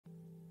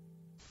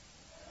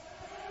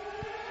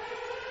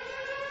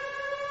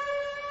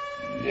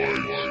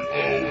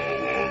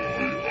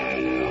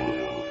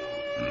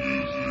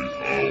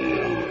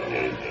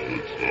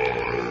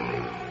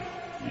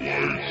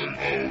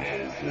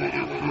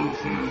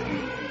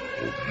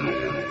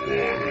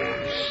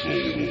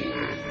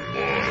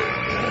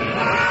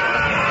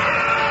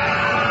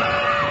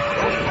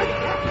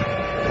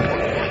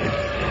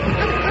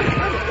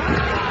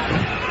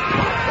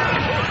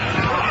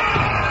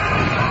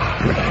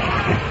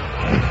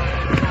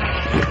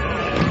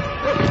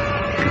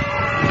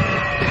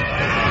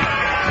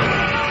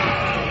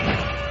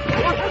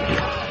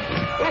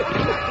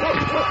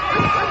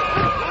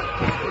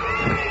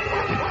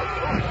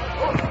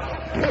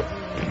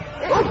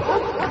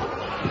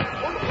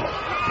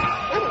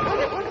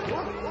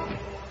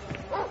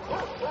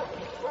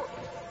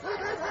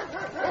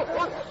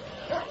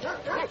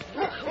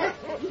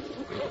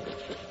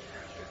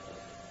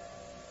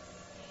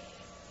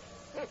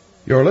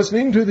You're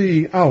listening to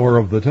the Hour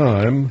of the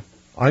Time.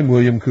 I'm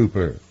William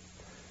Cooper.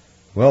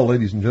 Well,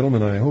 ladies and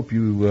gentlemen, I hope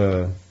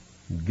you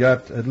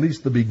got at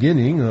least the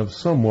beginning of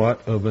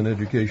somewhat of an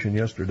education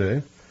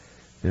yesterday.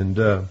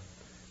 And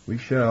we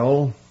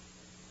shall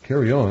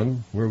carry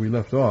on where we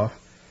left off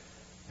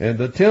and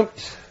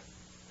attempt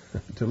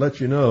to let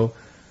you know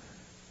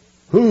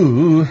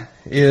who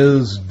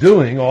is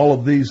doing all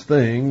of these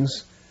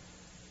things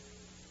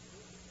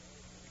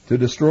to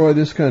destroy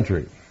this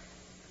country.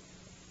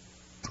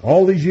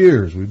 All these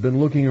years we've been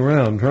looking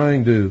around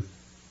trying to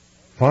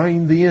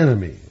find the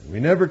enemy.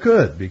 We never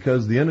could,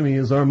 because the enemy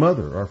is our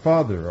mother, our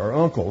father, our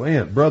uncle,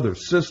 aunt, brother,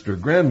 sister,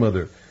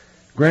 grandmother,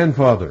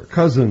 grandfather,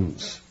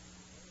 cousins.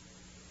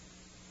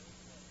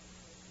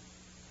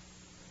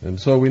 And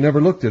so we never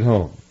looked at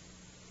home.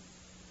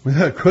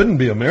 That couldn't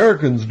be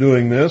Americans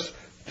doing this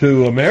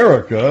to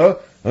America.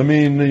 I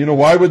mean,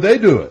 why would they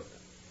do it?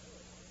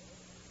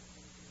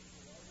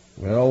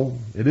 Well,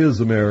 it is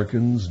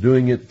Americans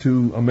doing it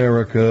to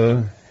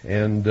America,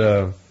 and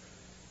you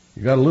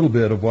got a little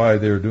bit of why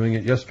they're doing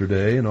it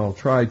yesterday, and I'll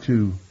try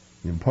to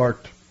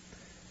impart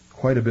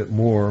quite a bit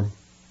more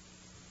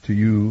to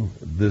you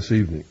this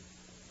evening.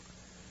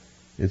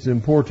 It's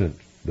important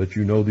that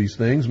you know these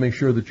things. Make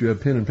sure that you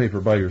have pen and paper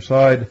by your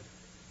side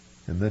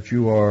and that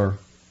you are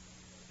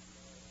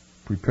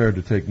prepared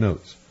to take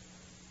notes.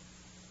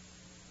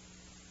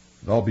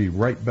 I'll be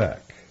right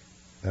back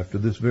after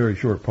this very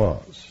short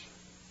pause.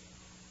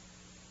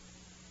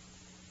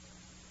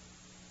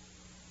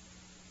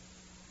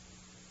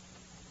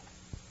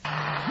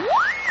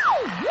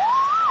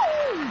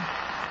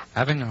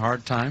 Having a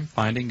hard time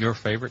finding your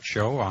favorite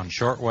show on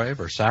shortwave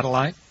or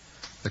satellite?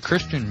 The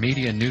Christian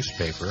Media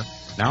newspaper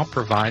now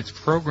provides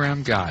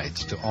program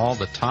guides to all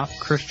the top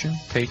Christian,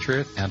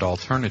 patriot, and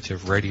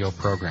alternative radio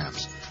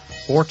programs.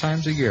 4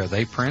 times a year,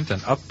 they print an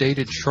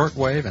updated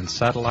shortwave and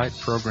satellite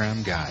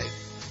program guide.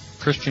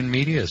 Christian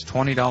Media is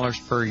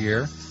 $20 per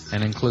year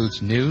and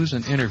includes news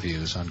and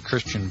interviews on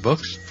Christian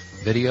books,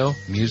 video,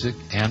 music,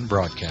 and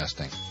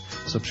broadcasting.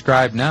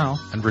 Subscribe now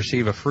and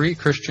receive a free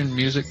Christian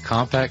music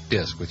compact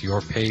disc with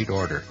your paid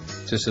order.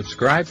 To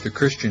subscribe to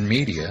Christian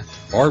Media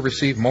or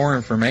receive more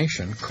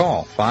information,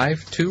 call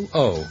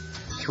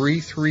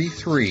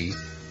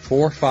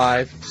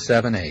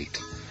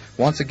 520-333-4578.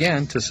 Once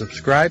again, to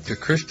subscribe to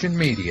Christian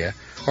Media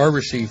or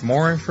receive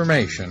more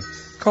information,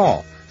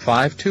 call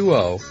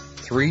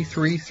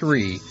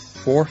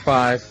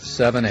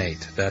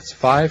 520-333-4578. That's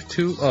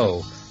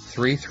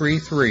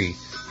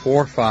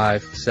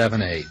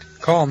 520-333-4578.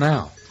 Call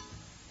now.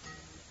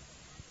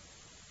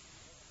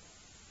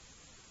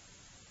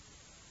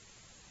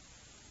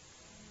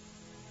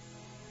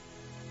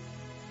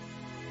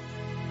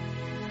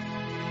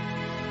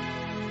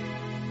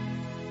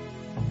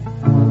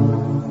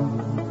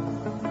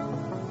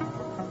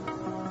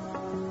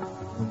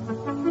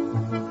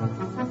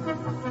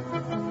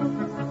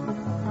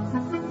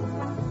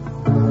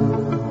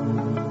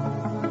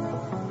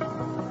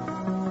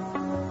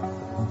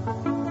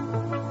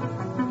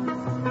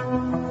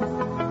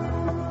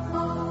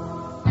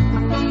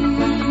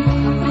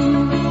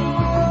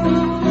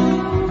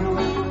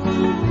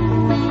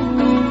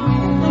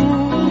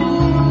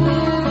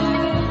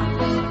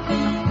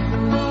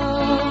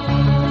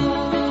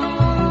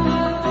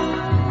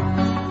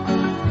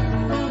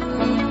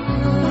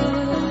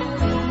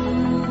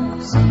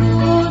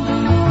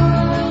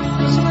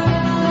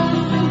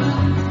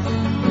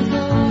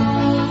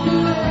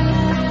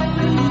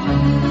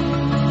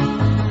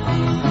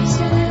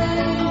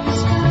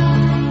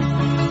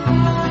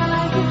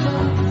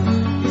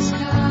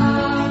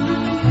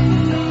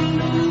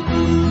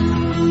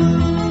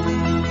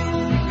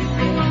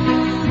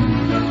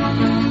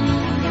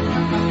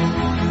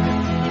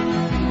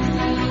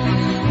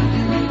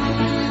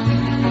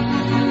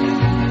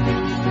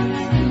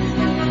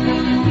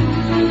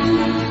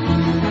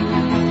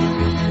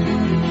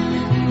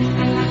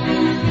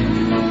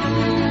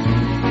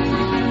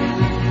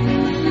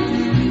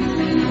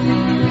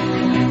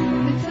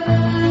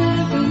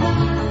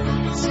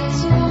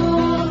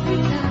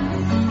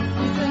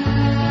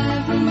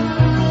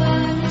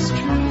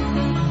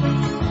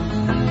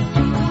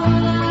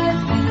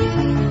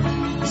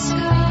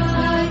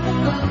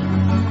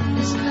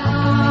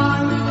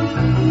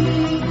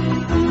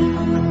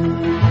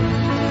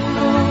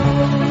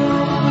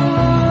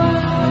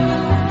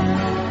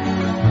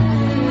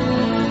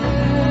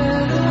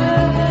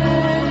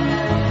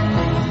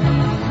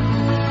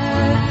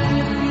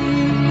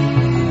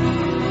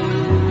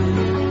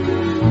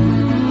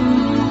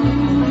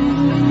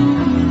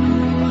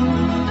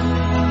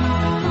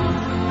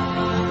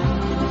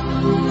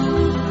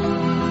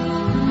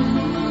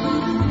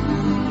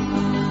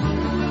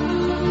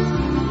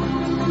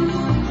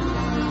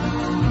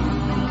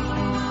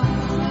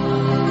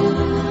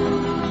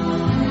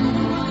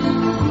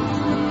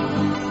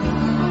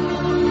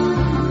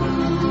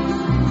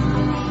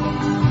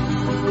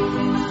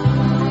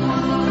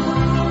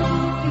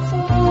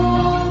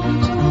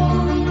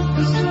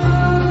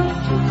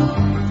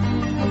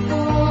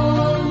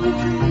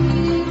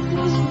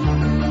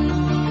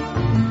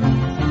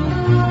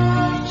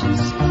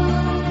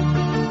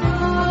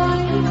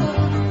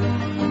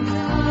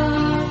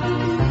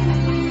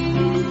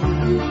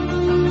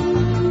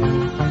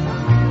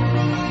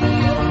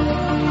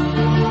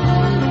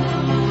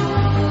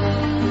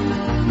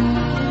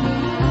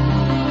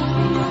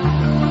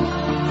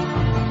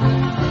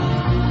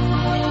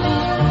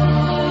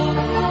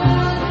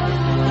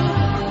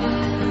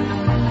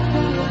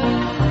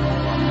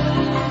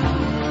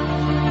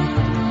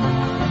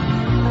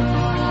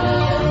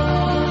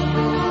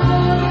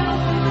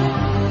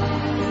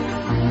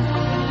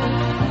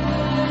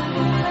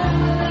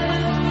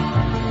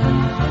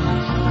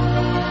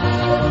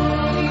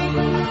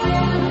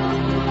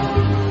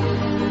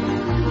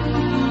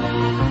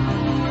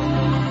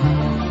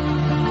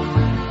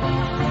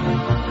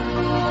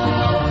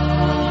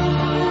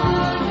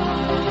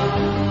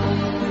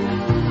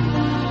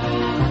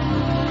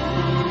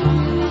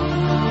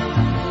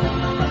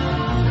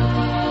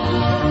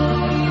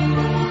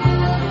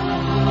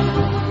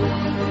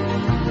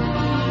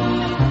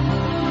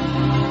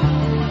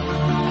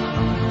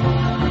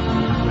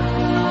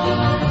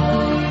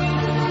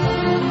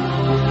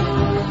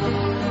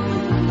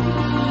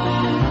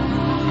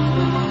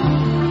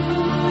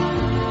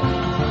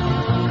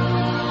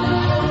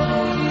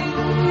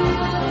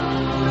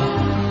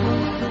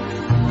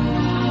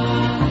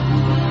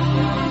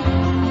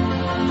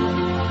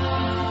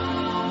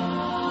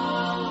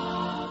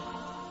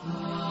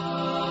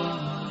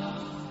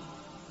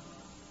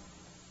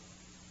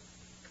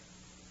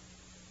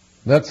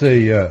 That's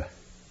a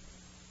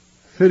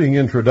fitting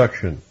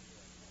introduction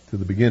to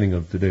the beginning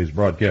of today's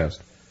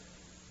broadcast.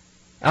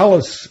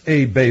 Alice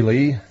A.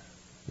 Bailey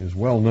is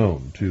well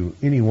known to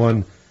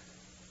anyone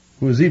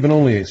who has even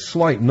only a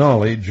slight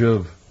knowledge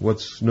of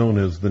what's known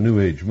as the New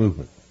Age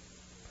movement.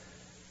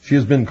 She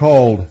has been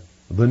called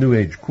the New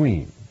Age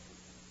Queen.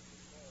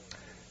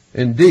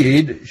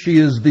 Indeed, she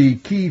is the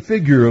key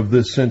figure of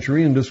this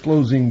century in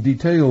disclosing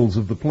details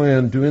of the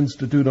plan to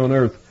institute on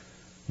earth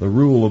the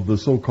rule of the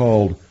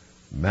so-called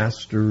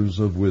Masters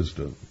of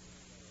Wisdom.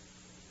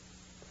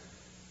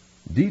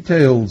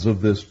 Details of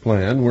this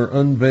plan were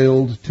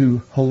unveiled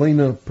to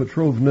Helena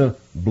Petrovna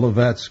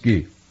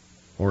Blavatsky,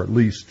 or at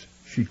least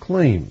she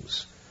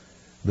claims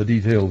the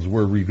details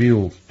were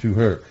revealed to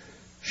her.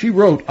 She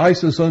wrote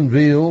Isis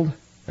Unveiled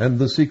and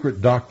The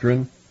Secret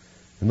Doctrine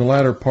in the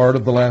latter part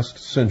of the last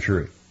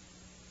century.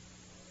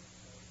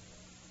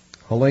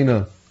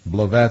 Helena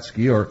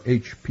Blavatsky, or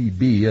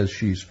HPB as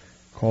she's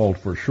called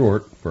for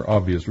short, for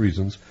obvious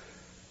reasons,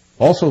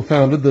 also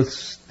founded the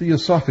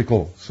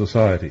Theosophical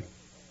Society.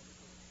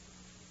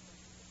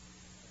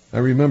 I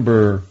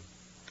remember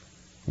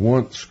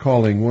once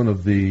calling one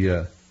of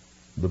the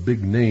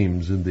big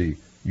names in the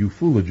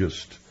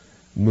euphylogist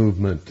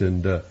movement,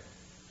 and I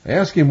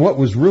asked him what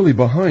was really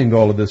behind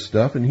all of this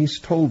stuff, and he's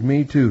told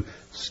me to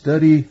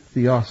study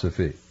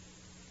theosophy.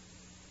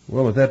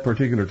 Well, at that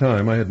particular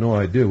time, I had no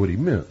idea what he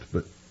meant,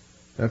 but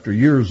after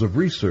years of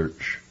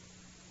research,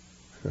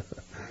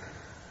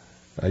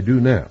 I do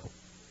now.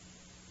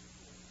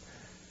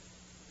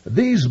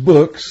 These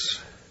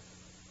books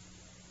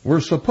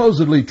were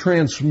supposedly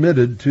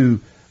transmitted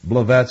to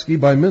Blavatsky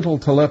by mental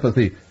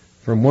telepathy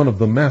from one of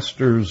the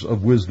Masters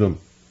of Wisdom,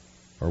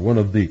 or one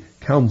of the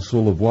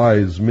Council of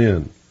Wise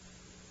Men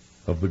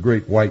of the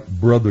Great White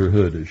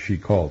Brotherhood, as she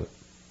called it.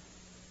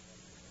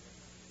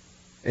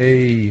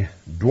 A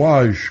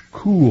Dwaj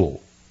Kul,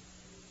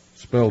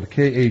 spelled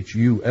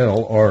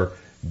K-H-U-L, or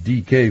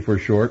D-K for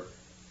short.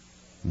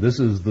 This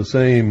is the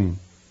same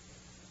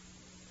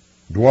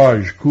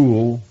Dwaj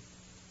Kul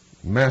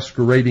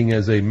masquerading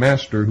as a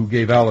master who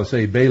gave Alice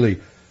A. Bailey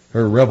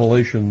her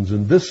revelations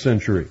in this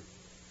century.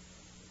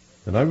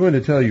 And I'm going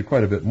to tell you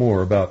quite a bit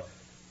more about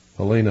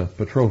Helena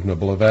Petrovna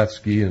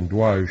Blavatsky and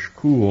Dwaj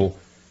Kul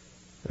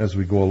as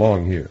we go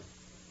along here.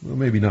 Well,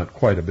 maybe not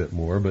quite a bit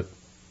more, but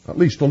at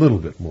least a little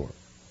bit more.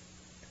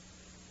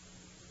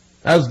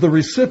 As the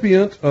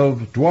recipient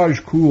of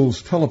Dwaj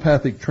Kul's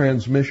telepathic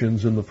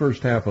transmissions in the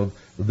first half of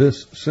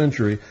this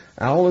century,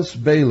 Alice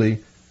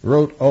Bailey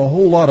wrote a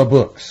whole lot of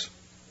books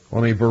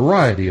on a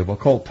variety of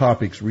occult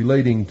topics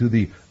relating to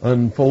the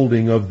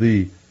unfolding of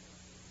the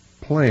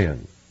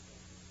plan.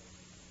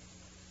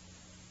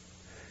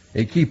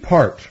 A key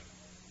part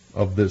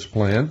of this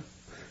plan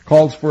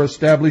calls for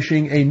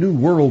establishing a new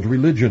world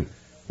religion,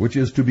 which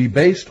is to be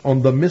based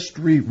on the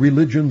mystery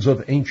religions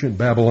of ancient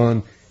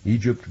Babylon,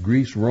 Egypt,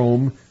 Greece,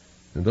 Rome,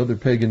 and other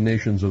pagan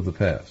nations of the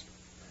past.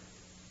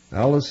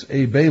 Alice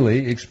A.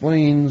 Bailey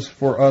explains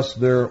for us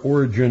their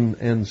origin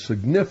and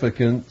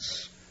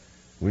significance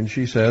when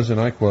she says,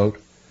 and I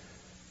quote,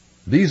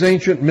 These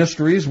ancient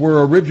mysteries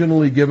were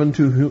originally given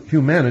to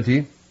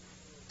humanity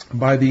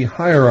by the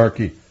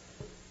hierarchy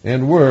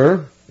and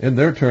were, in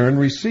their turn,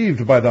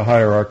 received by the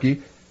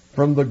hierarchy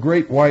from the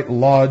Great White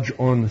Lodge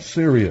on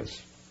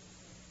Sirius.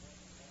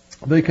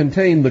 They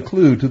contain the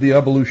clue to the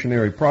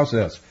evolutionary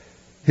process,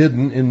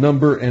 hidden in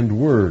number and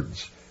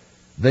words.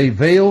 They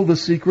veil the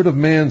secret of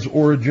man's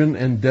origin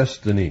and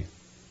destiny.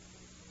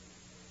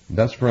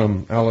 That's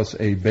from Alice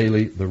A.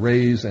 Bailey, The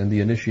Rays and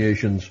the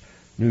Initiations,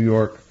 New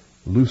York,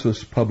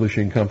 Lucis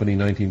Publishing Company,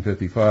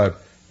 1955,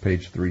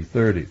 page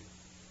 330.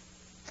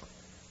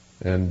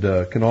 And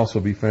can also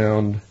be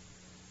found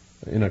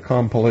in a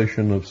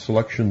compilation of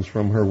selections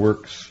from her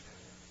works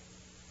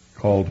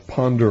called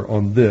Ponder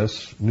on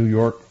This, New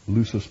York,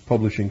 Lucis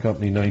Publishing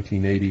Company,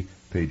 1980,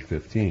 page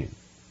 15.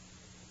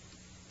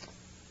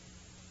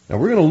 Now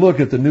we're going to look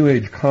at the New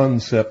Age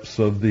concepts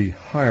of the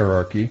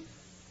hierarchy.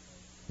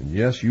 And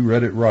yes, you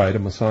read it right, a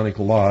Masonic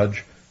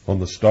lodge on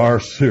the star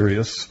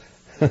Sirius.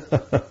 And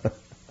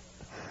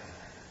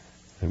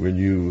when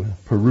you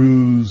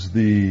peruse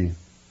the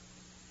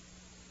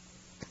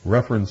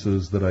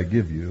references that I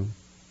give you,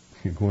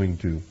 you're going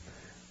to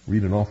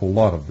read an awful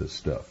lot of this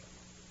stuff.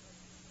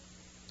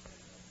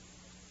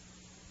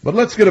 But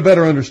let's get a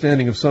better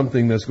understanding of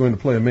something that's going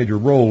to play a major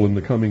role in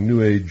the coming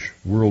New Age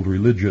world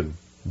religion,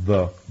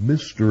 the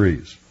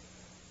mysteries,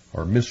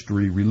 or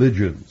mystery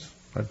religions.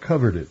 I've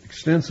covered it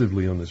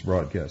extensively on this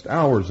broadcast,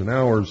 hours and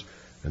hours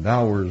and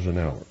hours and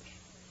hours.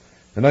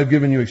 And I've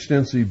given you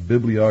extensive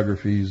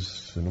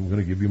bibliographies, and I'm going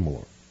to give you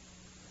more.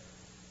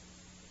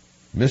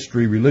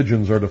 Mystery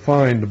religions are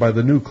defined by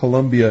the New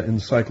Columbia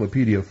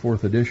Encyclopedia,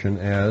 4th edition,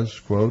 as,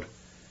 quote,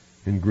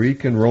 in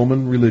Greek and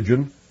Roman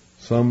religion,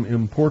 some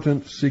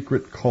important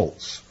secret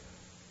cults.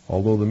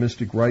 Although the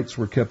mystic rites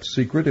were kept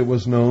secret, it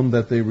was known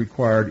that they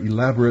required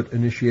elaborate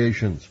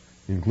initiations,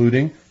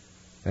 including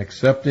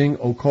accepting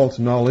occult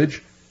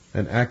knowledge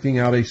and acting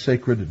out a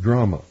sacred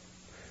drama.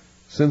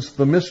 Since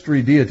the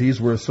mystery deities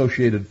were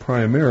associated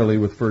primarily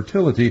with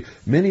fertility,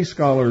 many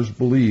scholars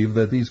believe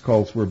that these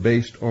cults were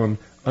based on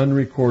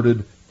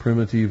unrecorded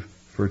primitive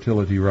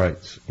fertility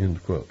rites,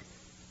 end quote.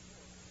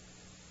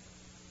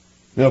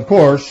 Now, of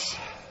course,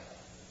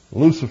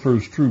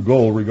 Lucifer's true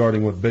goal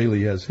regarding what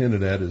Bailey has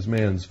hinted at is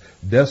man's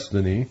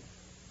destiny,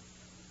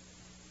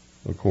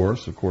 of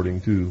course,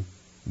 according to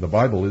the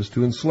Bible, is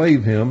to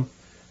enslave him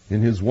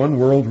in his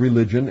one-world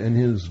religion and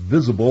his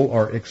visible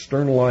or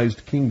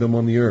externalized kingdom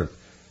on the earth,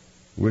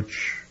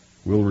 which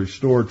will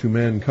restore to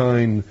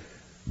mankind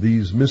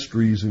these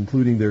mysteries,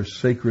 including their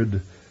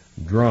sacred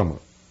drama.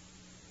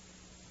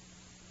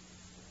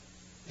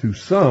 To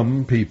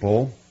some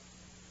people,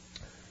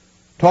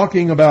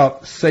 talking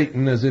about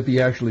Satan as if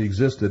he actually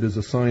existed is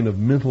a sign of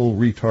mental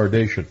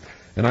retardation.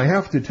 And I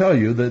have to tell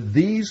you that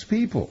these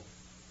people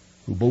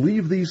who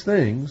believe these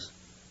things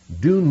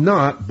do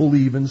not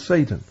believe in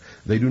Satan.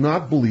 They do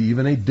not believe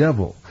in a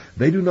devil.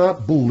 They do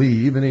not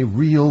believe in a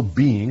real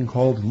being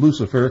called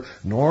Lucifer,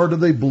 nor do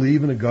they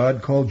believe in a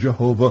God called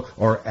Jehovah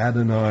or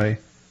Adonai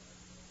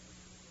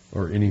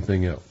or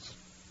anything else.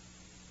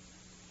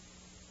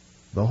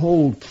 The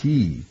whole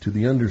key to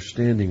the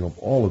understanding of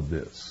all of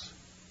this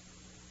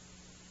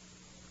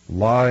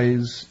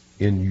lies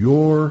in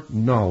your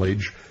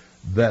knowledge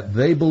that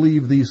they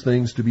believe these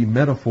things to be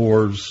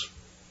metaphors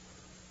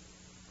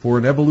for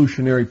an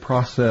evolutionary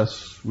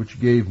process which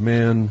gave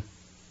man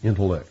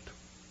intellect,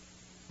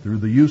 through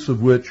the use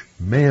of which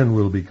man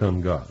will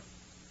become God.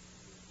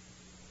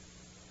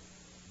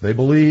 They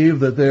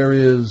believe that there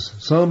is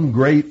some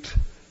great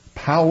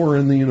power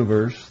in the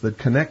universe that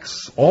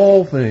connects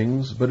all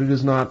things, but it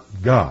is not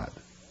God.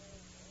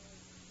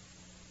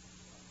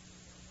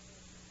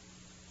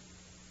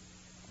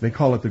 They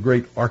call it the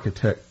great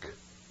architect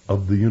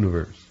of the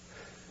universe.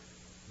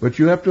 But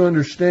you have to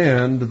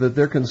understand that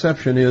their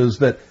conception is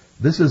that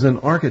this is an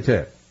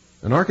architect.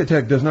 An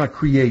architect does not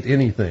create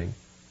anything.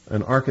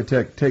 An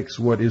architect takes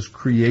what is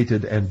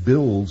created and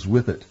builds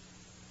with it.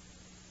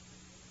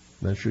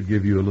 That should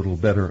give you a little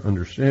better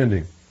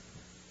understanding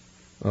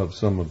of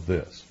some of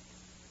this.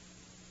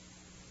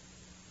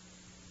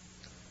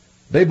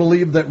 They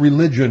believe that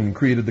religion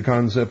created the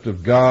concept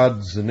of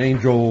gods and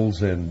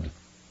angels and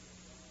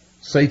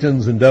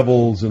Satans and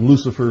devils and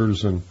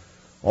Lucifers and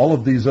all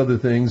of these other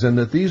things, and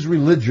that these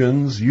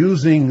religions,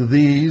 using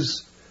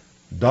these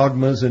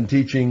dogmas and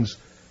teachings,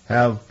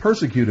 have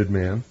persecuted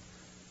man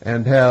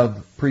and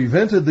have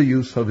prevented the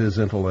use of his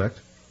intellect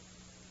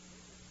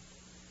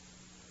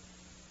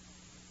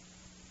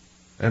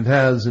and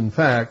has, in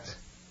fact,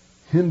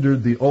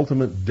 hindered the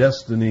ultimate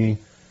destiny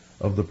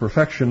of the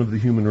perfection of the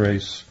human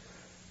race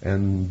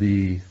and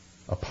the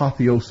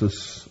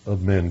apotheosis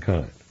of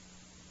mankind.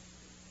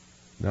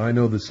 Now, I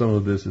know that some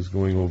of this is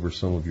going over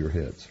some of your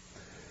heads,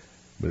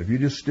 but if you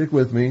just stick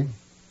with me,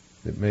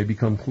 it may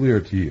become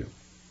clear to you.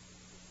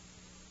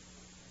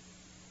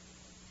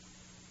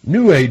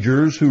 New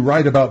Agers who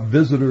write about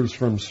visitors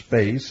from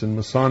space and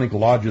Masonic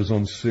lodges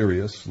on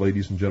Sirius,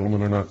 ladies and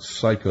gentlemen, are not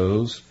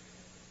psychos,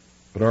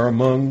 but are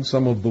among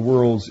some of the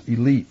world's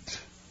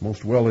elite,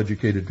 most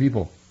well-educated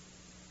people.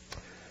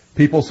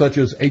 People such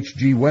as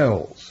H.G.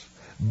 Wells,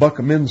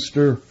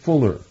 Buckminster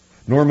Fuller,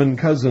 Norman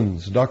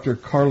Cousins, Dr.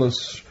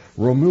 Carlos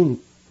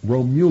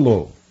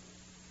Romulo,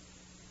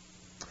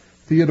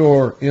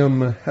 Theodore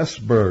M.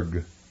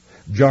 Hesburgh,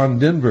 John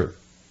Denver,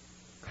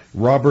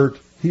 Robert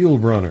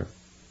Heilbrunner,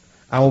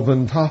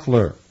 Alvin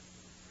Toffler,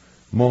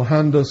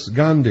 Mohandas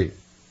Gandhi,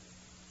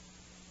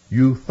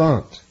 U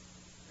Thant,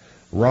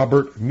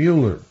 Robert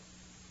Mueller,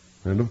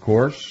 and of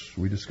course,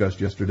 we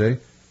discussed yesterday,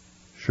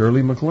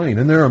 Shirley MacLaine.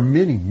 And there are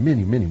many,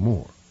 many, many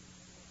more.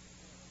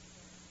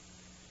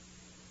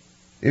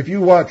 If you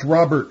watch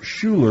Robert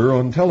Schuller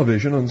on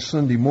television on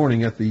Sunday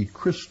morning at the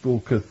Crystal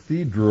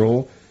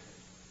Cathedral,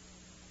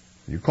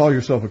 you call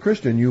yourself a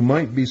Christian, you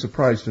might be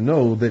surprised to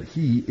know that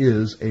he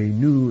is a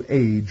New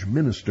Age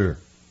minister.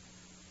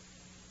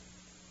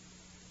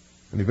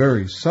 And he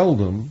very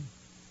seldom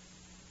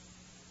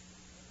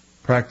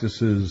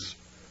practices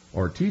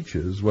or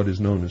teaches what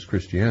is known as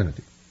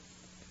Christianity.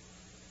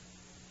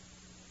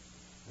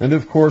 And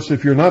of course,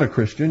 if you're not a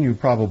Christian, you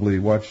probably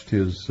watched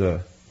his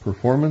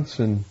performance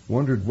and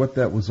wondered what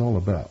that was all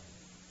about.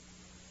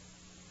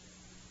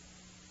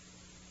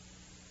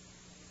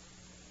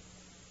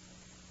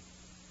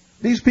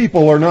 These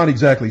people are not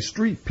exactly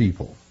street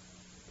people.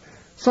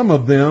 Some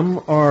of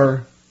them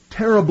are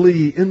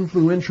terribly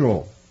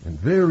influential and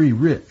very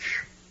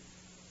rich.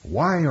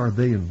 Why are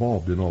they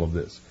involved in all of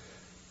this?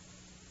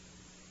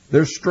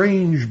 Their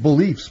strange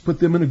beliefs put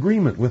them in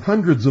agreement with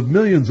hundreds of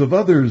millions of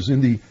others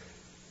in the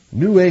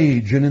New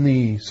Age and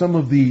in some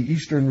of the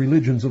Eastern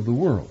religions of the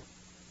world.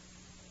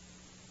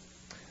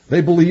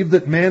 They believe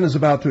that man is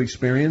about to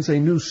experience a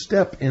new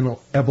step in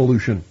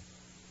evolution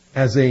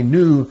as a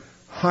new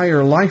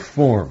higher life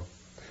form.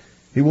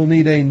 He will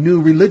need a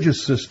new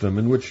religious system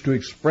in which to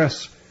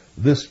express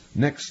this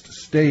next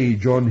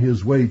stage on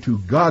his way to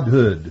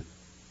godhood.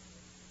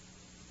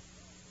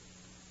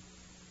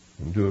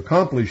 And to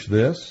accomplish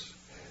this,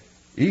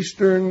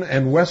 Eastern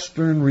and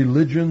Western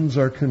religions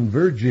are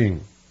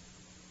converging.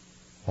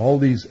 All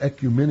these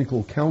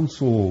ecumenical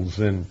councils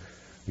and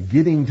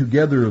getting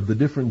together of the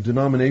different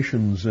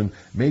denominations and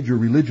major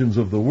religions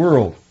of the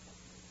world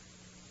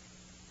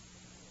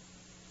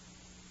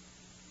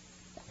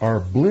are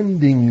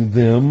blending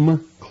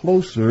them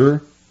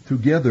closer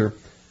together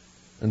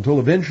until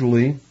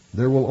eventually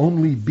there will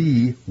only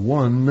be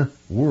one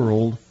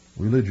world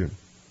religion.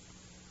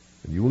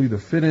 And you will either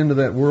fit into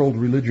that world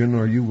religion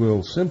or you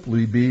will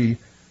simply be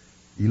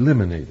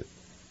eliminated.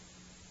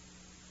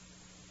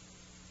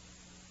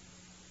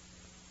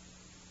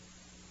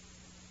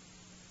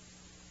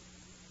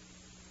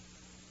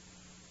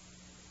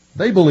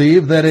 They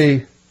believe that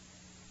a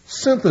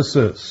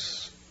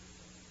synthesis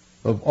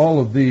of all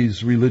of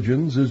these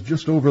religions is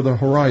just over the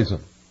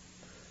horizon.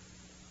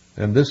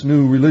 And this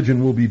new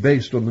religion will be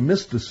based on the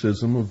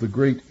mysticism of the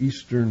great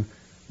Eastern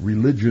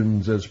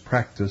religions as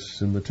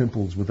practiced in the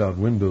temples without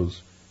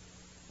windows,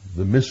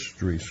 the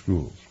mystery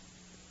schools.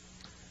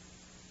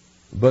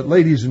 But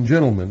ladies and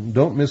gentlemen,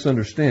 don't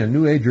misunderstand.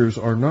 New Agers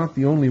are not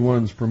the only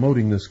ones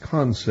promoting this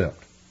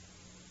concept.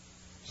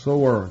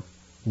 So are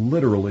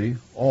literally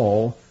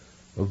all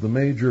of the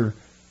major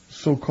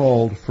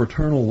so-called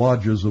fraternal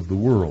lodges of the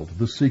world,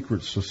 the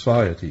secret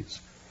societies.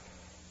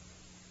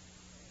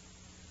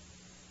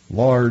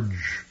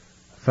 Large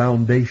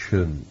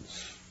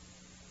foundations,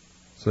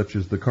 such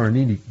as the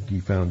Carnegie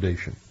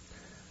Foundation,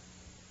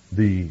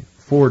 the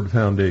Ford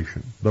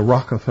Foundation, the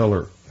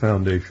Rockefeller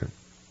Foundation.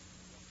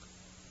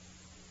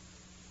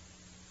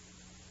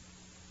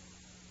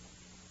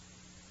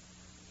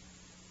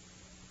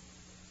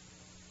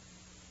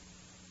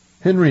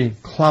 Henry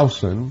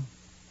Clausen,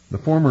 the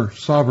former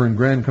sovereign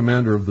grand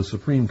commander of the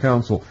Supreme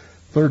Council,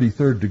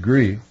 33rd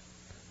degree,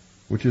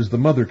 which is the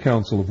mother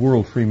council of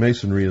world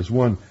Freemasonry, is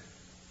one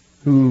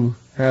who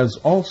has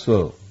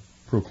also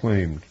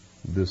proclaimed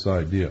this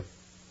idea.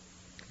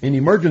 In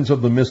Emergence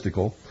of the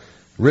Mystical,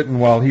 written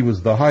while he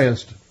was the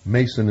highest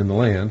Mason in the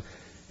land,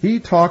 he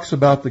talks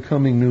about the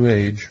coming New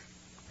Age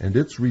and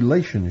its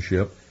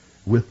relationship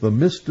with the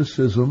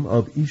mysticism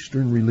of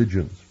Eastern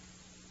religions.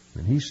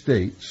 And he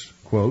states,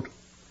 quote,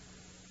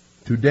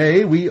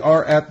 "Today we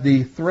are at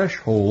the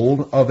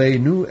threshold of a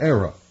new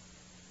era.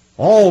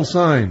 All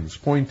signs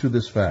point to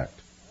this fact.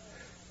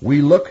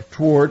 We look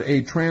toward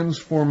a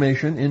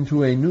transformation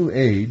into a new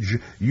age,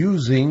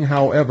 using,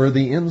 however,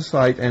 the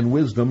insight and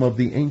wisdom of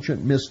the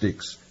ancient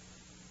mystics.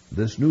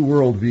 This new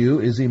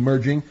worldview is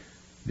emerging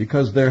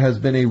because there has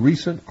been a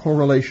recent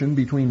correlation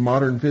between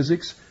modern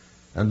physics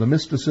and the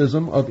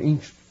mysticism of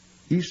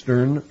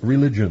Eastern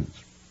religions."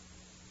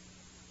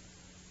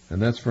 And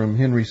that's from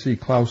Henry C.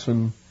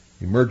 Clausen,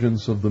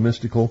 Emergence of the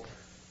Mystical,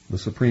 the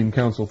Supreme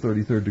Council,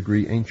 33rd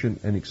degree,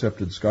 Ancient and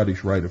Accepted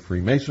Scottish Rite of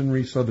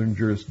Freemasonry, Southern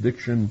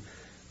Jurisdiction,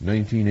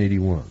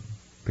 1981,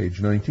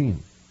 page 19.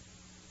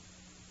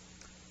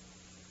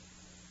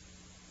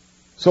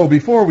 So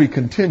before we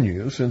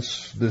continue,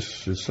 since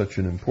this is such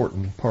an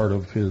important part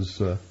of his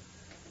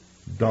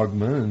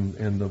dogma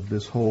and of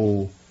this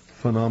whole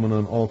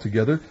phenomenon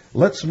altogether,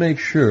 let's make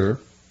sure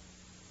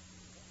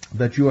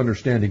that you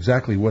understand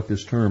exactly what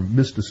this term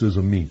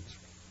mysticism means.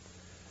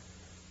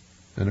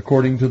 And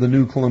according to the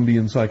New Columbia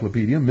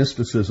Encyclopedia,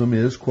 mysticism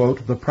is,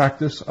 quote, the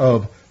practice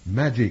of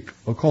magic,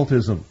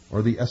 occultism,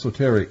 or the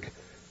esoteric.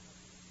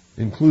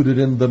 Included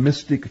in the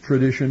mystic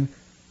tradition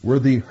were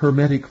the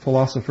Hermetic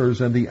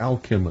philosophers and the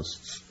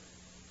alchemists,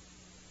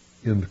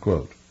 end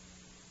quote.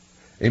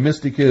 A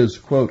mystic is,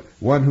 quote,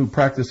 one who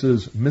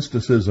practices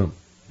mysticism,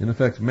 in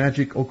effect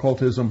magic,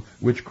 occultism,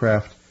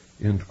 witchcraft,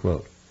 end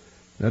quote.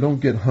 Now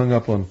don't get hung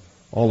up on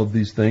all of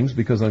these things,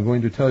 because I'm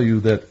going to tell you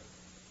that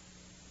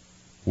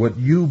what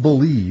you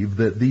believe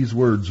that these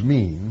words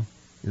mean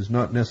is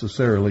not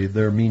necessarily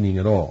their meaning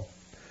at all.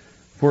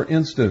 For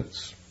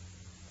instance,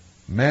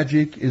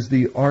 magic is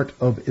the art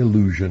of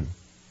illusion.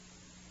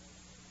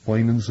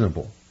 Plain and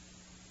simple.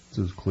 It's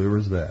as clear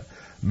as that.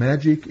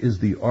 Magic is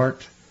the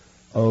art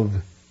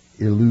of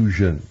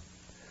illusion.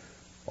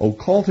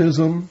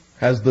 Occultism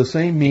has the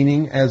same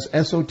meaning as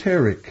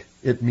esoteric.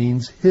 It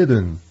means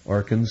hidden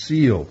or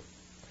concealed.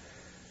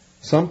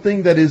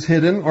 Something that is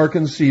hidden or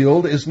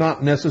concealed is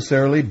not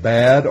necessarily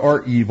bad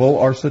or evil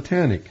or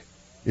satanic.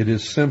 It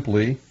is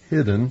simply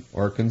hidden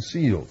or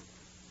concealed.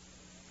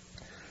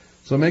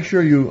 So make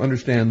sure you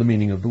understand the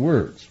meaning of the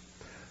words.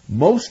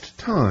 Most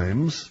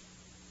times,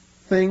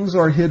 things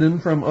are hidden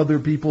from other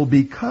people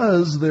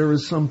because there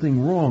is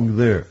something wrong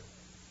there.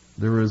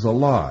 There is a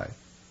lie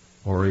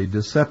or a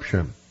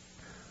deception,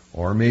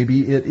 or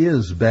maybe it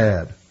is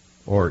bad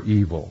or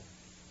evil.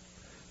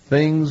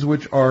 Things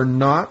which are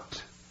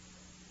not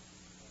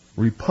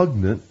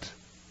repugnant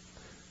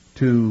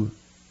to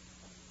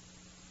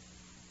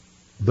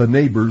the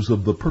neighbors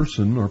of the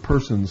person or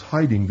persons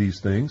hiding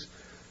these things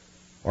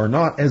are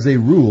not, as a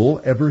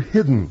rule, ever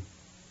hidden.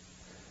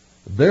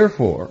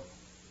 Therefore,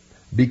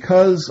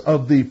 because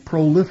of the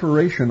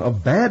proliferation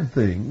of bad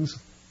things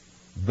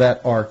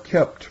that are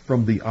kept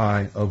from the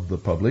eye of the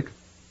public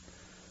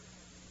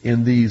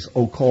in these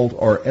occult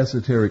or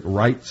esoteric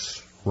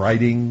rites,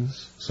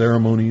 writings,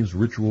 ceremonies,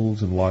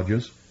 rituals, and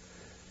lodges,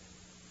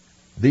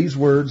 these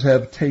words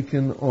have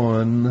taken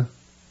on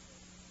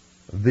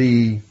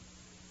the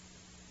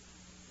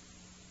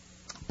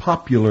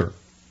popular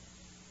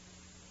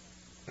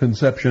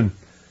conception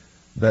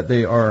that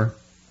they are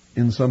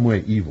in some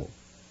way evil.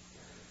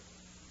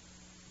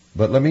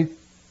 But let me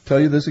tell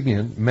you this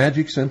again.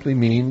 Magic simply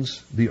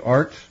means the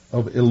art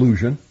of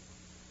illusion.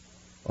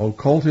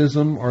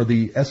 Occultism or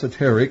the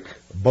esoteric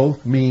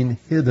both mean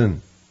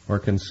hidden or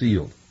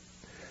concealed.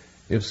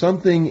 If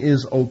something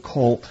is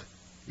occult,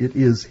 it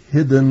is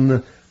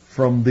hidden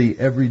from the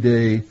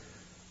everyday,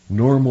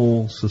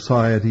 normal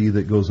society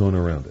that goes on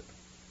around it.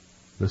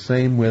 The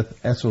same with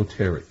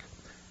esoteric.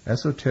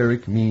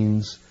 Esoteric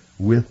means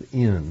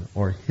within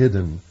or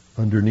hidden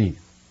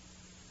underneath.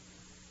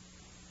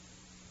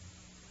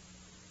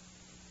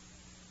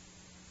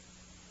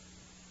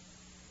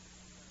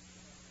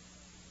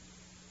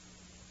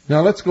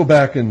 Now let's go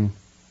back and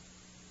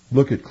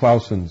look at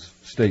Clausen's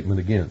statement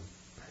again.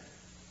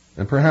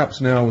 And perhaps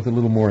now with a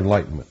little more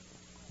enlightenment.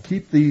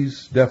 Keep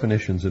these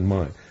definitions in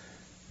mind.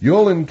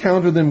 You'll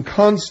encounter them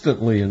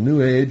constantly in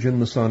New Age and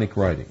Masonic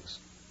writings.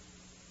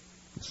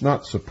 It's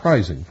not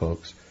surprising,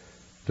 folks,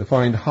 to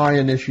find high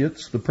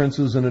initiates, the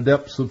princes and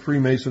adepts of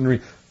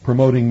Freemasonry,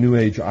 promoting New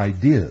Age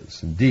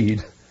ideas.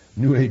 Indeed,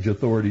 New Age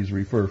authorities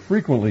refer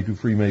frequently to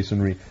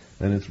Freemasonry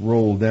and its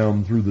role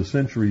down through the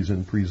centuries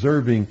in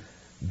preserving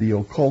the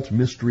occult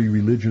mystery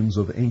religions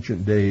of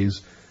ancient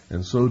days,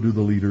 and so do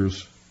the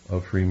leaders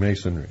of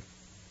Freemasonry.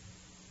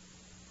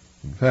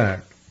 In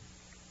fact,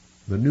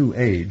 the New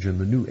Age and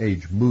the New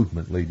Age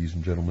movement, ladies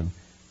and gentlemen,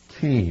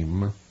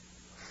 came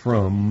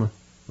from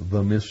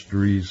the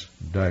mysteries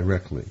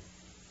directly.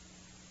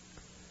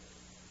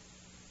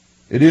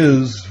 It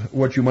is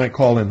what you might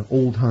call an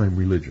old-time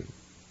religion.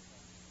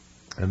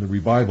 And the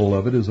revival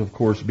of it is, of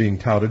course, being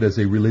touted as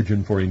a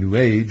religion for a new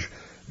age,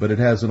 but it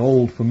has an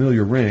old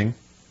familiar ring,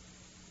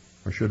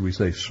 or should we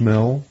say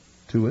smell,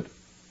 to it,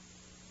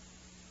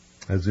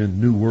 as in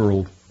New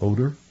World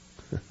odor.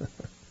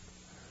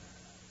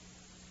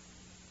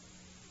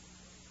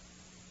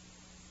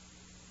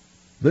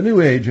 The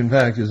New Age, in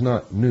fact, is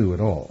not new at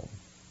all.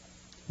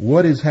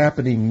 What is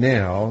happening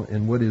now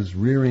and what is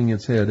rearing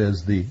its head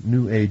as the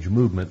New Age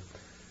movement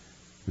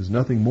is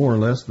nothing more or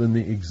less than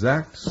the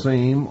exact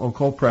same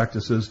occult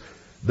practices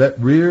that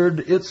reared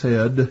its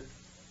head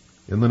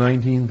in the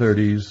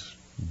 1930s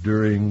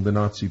during the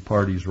Nazi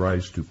Party's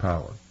rise to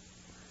power.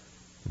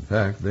 In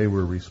fact, they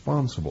were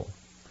responsible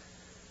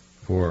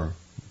for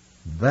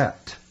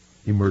that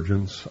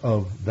emergence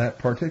of that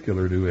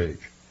particular New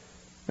Age.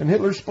 And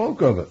Hitler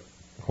spoke of it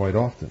quite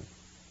often.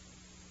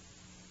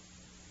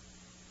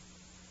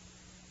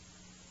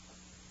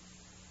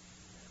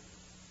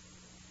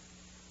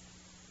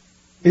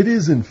 It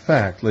is, in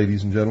fact,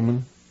 ladies and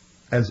gentlemen,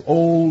 as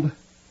old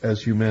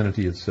as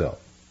humanity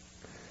itself.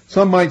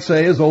 Some might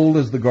say as old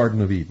as the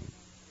Garden of Eden,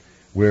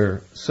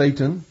 where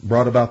Satan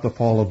brought about the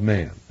fall of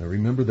man. Now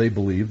remember, they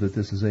believe that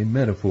this is a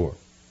metaphor.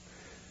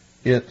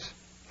 It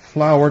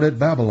flowered at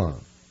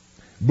Babylon,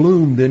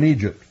 bloomed in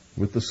Egypt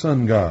with the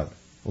sun god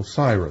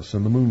Osiris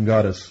and the moon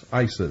goddess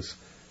Isis,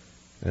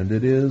 and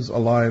it is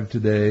alive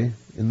today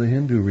in the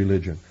Hindu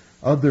religion,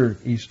 other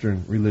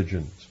Eastern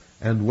religions,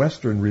 and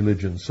Western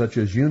religions such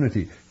as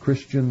Unity,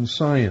 Christian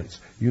Science,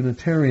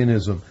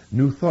 Unitarianism,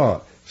 New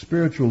Thought,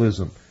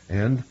 Spiritualism,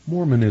 and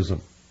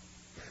Mormonism.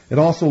 It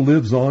also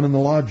lives on in the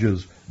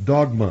lodges,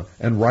 dogma,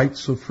 and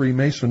rites of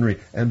Freemasonry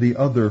and the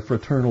other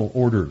fraternal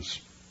orders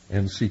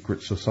and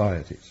secret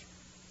societies.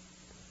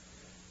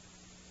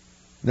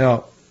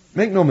 Now,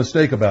 make no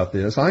mistake about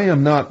this, I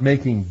am not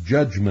making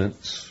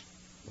judgments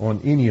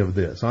on any of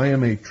this. I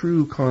am a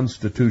true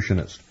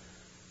constitutionist.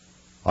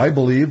 I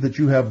believe that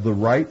you have the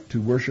right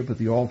to worship at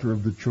the altar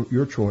of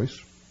your choice,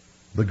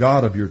 the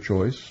God of your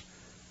choice,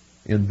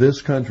 in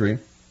this country,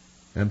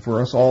 and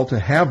for us all to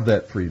have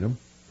that freedom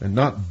and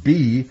not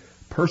be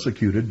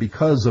persecuted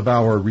because of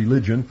our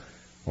religion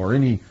or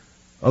any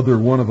other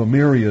one of a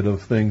myriad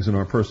of things in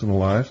our personal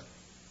lives.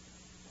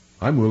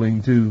 I'm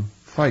willing to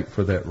fight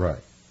for that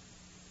right.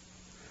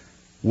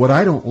 What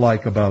I don't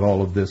like about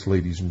all of this,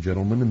 ladies and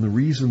gentlemen, and the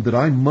reason that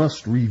I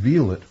must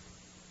reveal it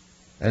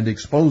and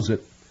expose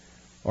it,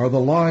 are the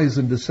lies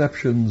and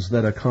deceptions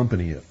that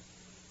accompany it,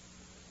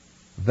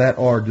 that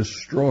are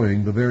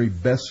destroying the very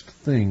best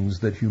things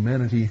that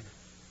humanity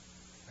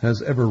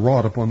has ever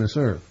wrought upon this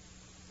earth,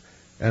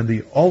 and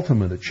the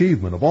ultimate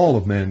achievement of all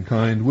of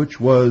mankind, which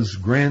was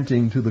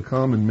granting to the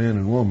common man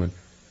and woman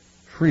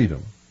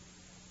freedom,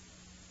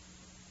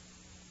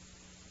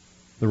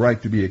 the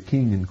right to be a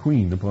king and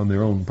queen upon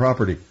their own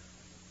property.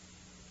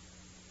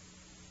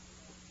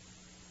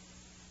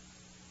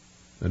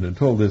 And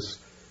until this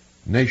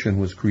nation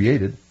was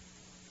created,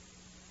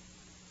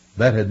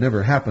 that had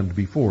never happened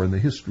before in the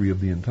history of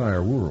the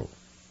entire world.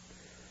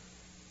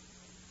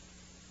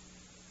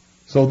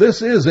 So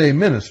this is a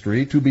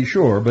ministry, to be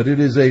sure, but it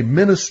is a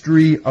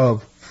ministry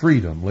of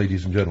freedom,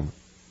 ladies and gentlemen.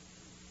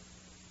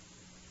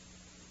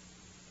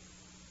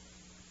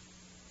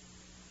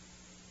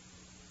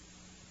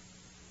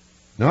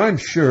 Now, I'm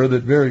sure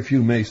that very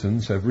few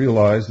Masons have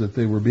realized that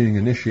they were being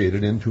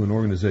initiated into an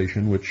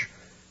organization which,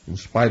 in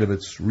spite of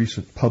its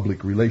recent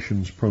public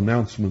relations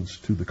pronouncements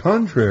to the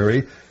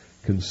contrary,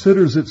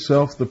 considers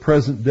itself the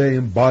present-day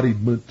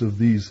embodiment of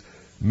these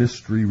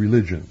mystery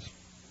religions.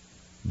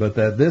 But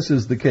that this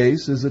is the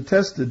case is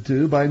attested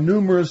to by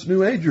numerous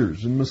New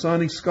Agers and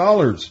Masonic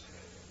scholars,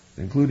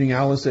 including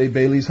Alice A.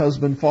 Bailey's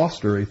husband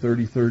Foster, a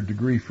 33rd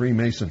degree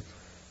Freemason.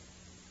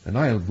 And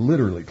I have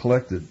literally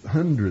collected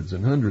hundreds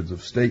and hundreds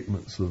of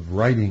statements of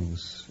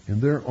writings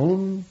in their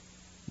own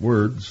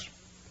words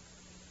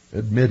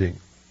admitting,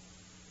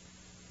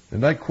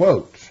 and I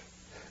quote,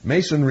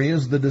 "Masonry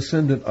is the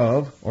descendant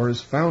of, or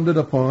is founded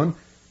upon,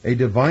 a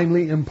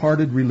divinely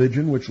imparted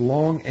religion which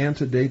long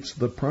antedates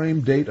the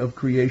prime date of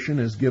creation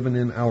as given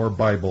in our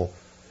Bible.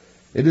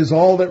 It is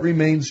all that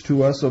remains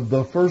to us of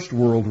the first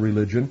world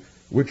religion,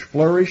 which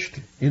flourished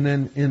in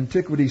an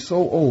antiquity so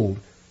old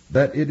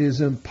that it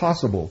is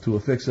impossible to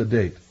affix a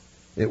date.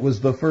 It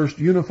was the first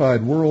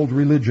unified world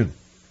religion.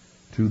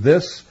 To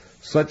this,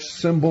 such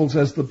symbols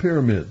as the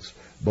pyramids,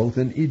 both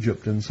in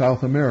Egypt and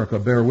South America,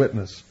 bear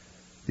witness.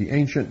 The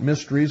ancient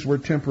mysteries were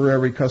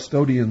temporary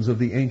custodians of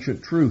the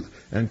ancient truth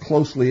and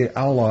closely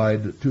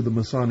allied to the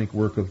Masonic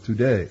work of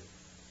today.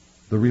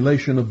 The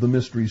relation of the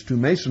mysteries to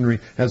Masonry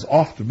has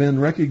oft been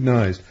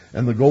recognized,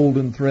 and the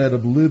golden thread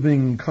of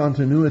living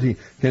continuity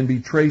can be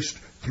traced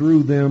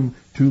through them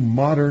to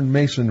modern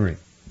Masonry.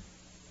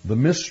 The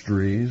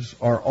mysteries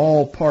are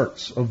all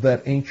parts of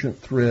that ancient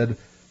thread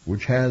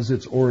which has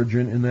its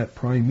origin in that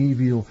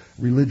primeval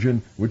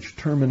religion which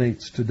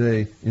terminates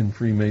today in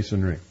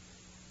Freemasonry."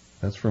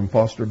 That's from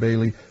Foster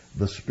Bailey,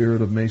 The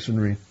Spirit of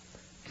Masonry,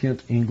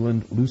 Kent,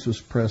 England, Lucis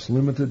Press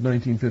Limited,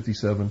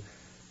 1957,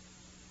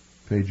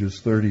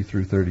 pages 30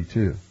 through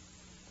 32.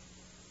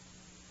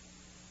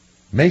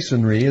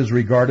 Masonry is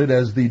regarded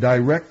as the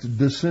direct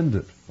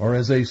descendant, or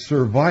as a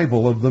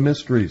survival of the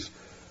mysteries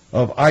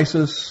of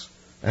Isis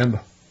and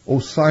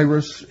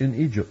Osiris in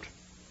Egypt.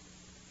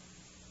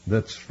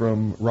 That's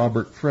from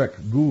Robert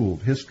Freck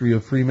Gould, History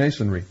of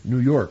Freemasonry, New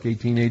York,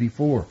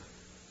 1884.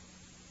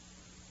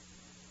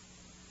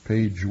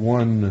 Page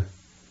 1,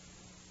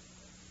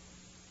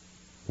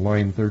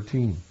 line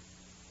 13.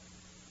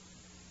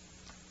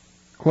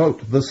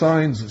 Quote, "The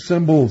signs,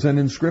 symbols, and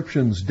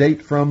inscriptions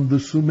date from the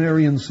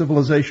Sumerian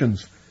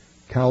civilizations,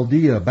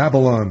 Chaldea,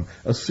 Babylon,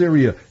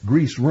 Assyria,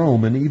 Greece,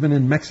 Rome, and even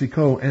in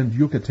Mexico and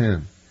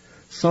Yucatan.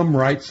 Some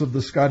rites of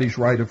the Scottish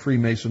Rite of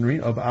Freemasonry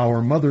of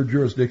our mother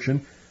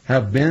jurisdiction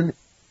have been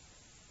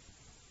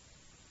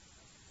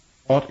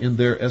taught in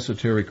their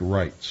esoteric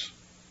rites."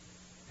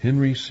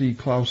 Henry C.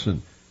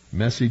 Clausen,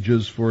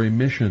 Messages for a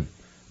Mission,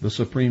 The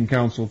Supreme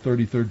Council,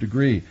 33rd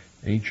degree,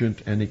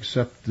 Ancient and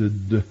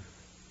Accepted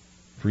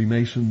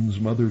Freemasons,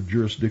 Mother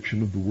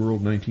Jurisdiction of the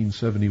World,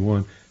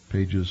 1971,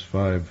 pages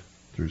 5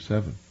 through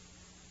 7.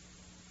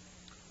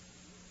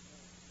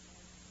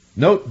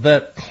 Note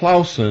that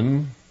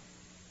Clausen,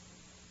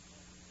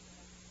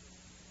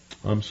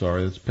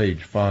 that's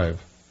page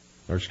 5,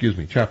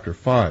 chapter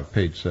 5,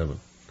 page 7.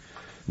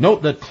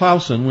 Note that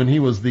Clausen, when he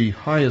was the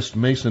highest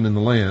Mason in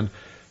the land,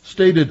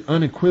 stated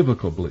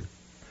unequivocally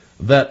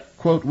that,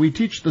 quote, we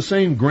teach the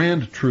same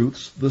grand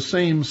truths, the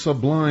same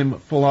sublime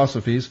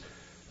philosophies,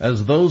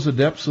 as those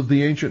adepts of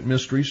the ancient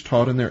mysteries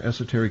taught in their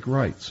esoteric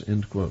rites,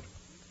 end quote.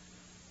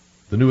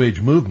 The New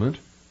Age movement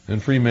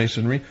and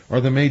Freemasonry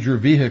are the major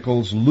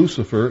vehicles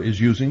Lucifer is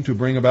using to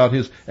bring about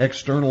his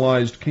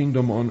externalized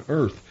kingdom on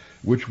earth,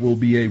 which will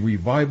be a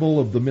revival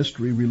of the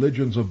mystery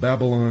religions of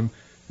Babylon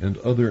and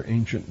other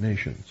ancient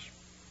nations.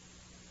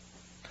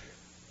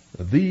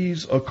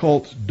 These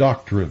occult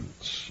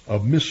doctrines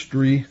of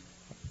mystery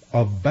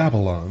of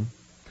Babylon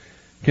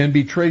can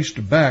be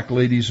traced back,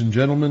 ladies and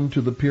gentlemen,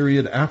 to the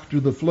period after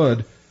the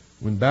flood,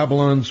 when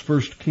Babylon's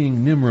first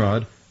king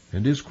Nimrod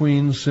and his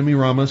queen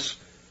Semiramis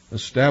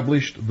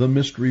established the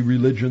mystery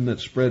religion that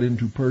spread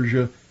into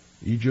Persia,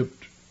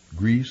 Egypt,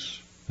 Greece,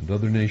 and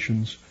other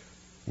nations,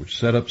 which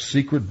set up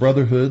secret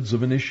brotherhoods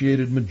of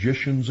initiated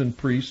magicians and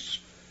priests.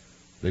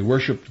 They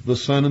worshipped the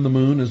sun and the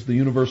moon as the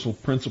universal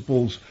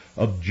principles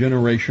of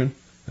generation,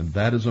 and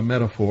that is a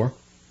metaphor.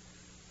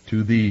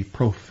 To the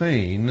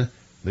profane,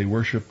 they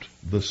worshipped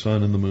the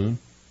sun and the moon.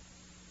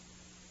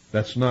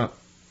 That's not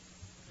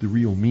the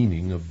real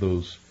meaning of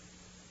those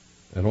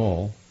at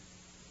all.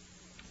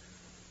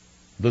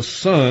 The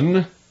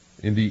sun,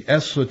 in the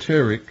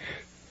esoteric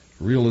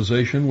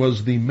realization,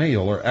 was the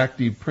male or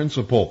active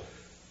principle,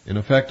 in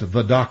effect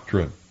the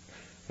doctrine.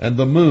 And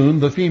the moon,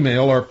 the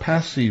female or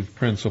passive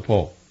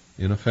principle,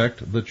 in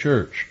effect the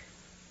church.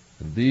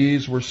 And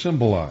these were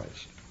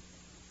symbolized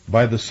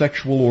by the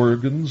sexual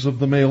organs of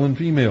the male and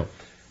female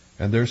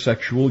and their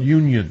sexual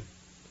union.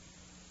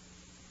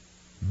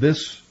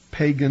 This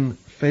pagan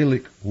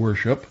phallic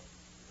worship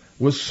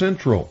was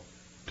central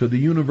to the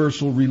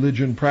universal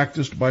religion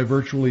practiced by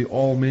virtually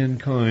all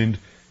mankind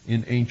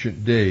in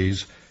ancient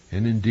days,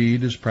 and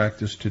indeed is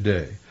practiced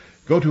today.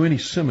 Go to any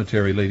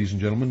cemetery, ladies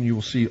and gentlemen, you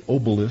will see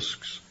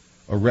obelisks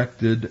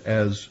erected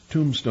as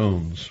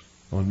tombstones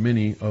on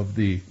many of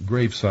the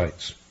grave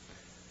sites.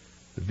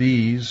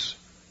 These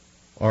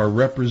are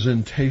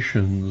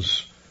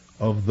representations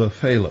of the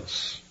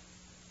phallus.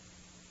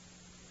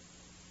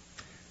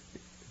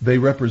 They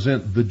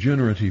represent the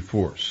generative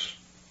force,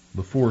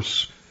 the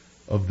force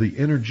of the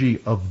energy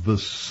of the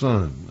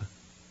sun,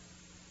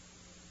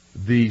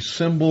 the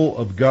symbol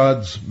of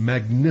God's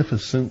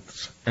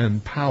magnificence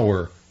and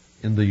power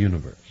in the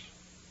universe.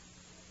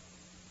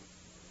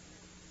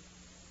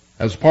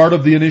 As part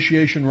of the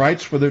initiation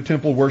rites for their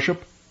temple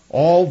worship,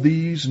 all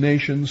these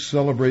nations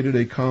celebrated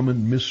a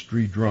common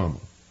mystery drama,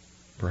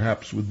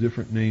 perhaps with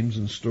different names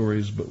and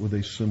stories, but with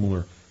a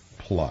similar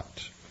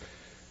plot.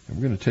 And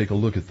we're going to take a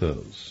look at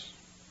those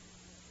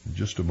in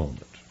just a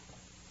moment.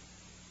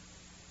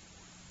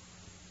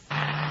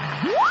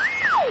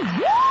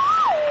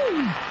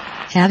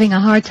 Having a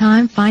hard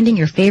time finding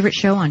your favorite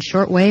show on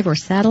shortwave or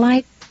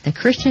satellite? The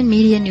Christian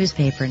Media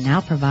newspaper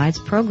now provides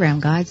program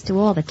guides to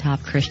all the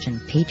top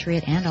Christian,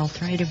 patriot, and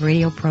alternative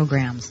radio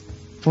programs.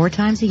 4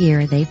 times a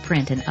year, they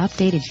print an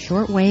updated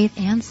shortwave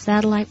and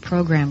satellite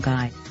program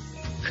guide.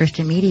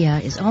 Christian Media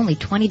is only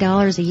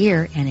 $20 a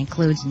year and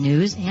includes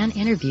news and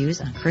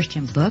interviews on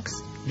Christian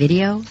books,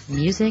 video,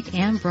 music,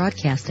 and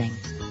broadcasting.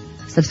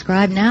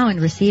 Subscribe now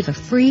and receive a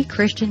free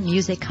Christian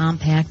music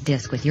compact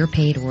disc with your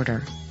paid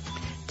order.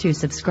 To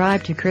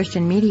subscribe to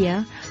Christian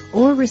Media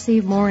or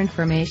receive more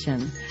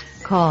information,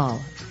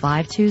 call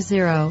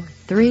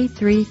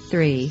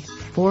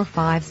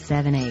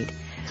 520-333-4578.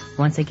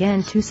 Once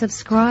again, to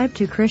subscribe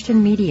to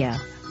Christian Media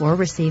or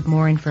receive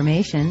more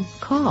information,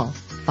 call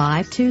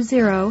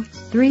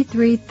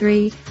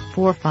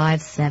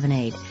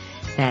 520-333-4578.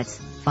 That's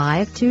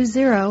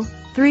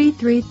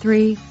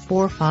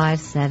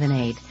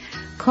 520-333-4578.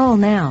 Call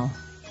now.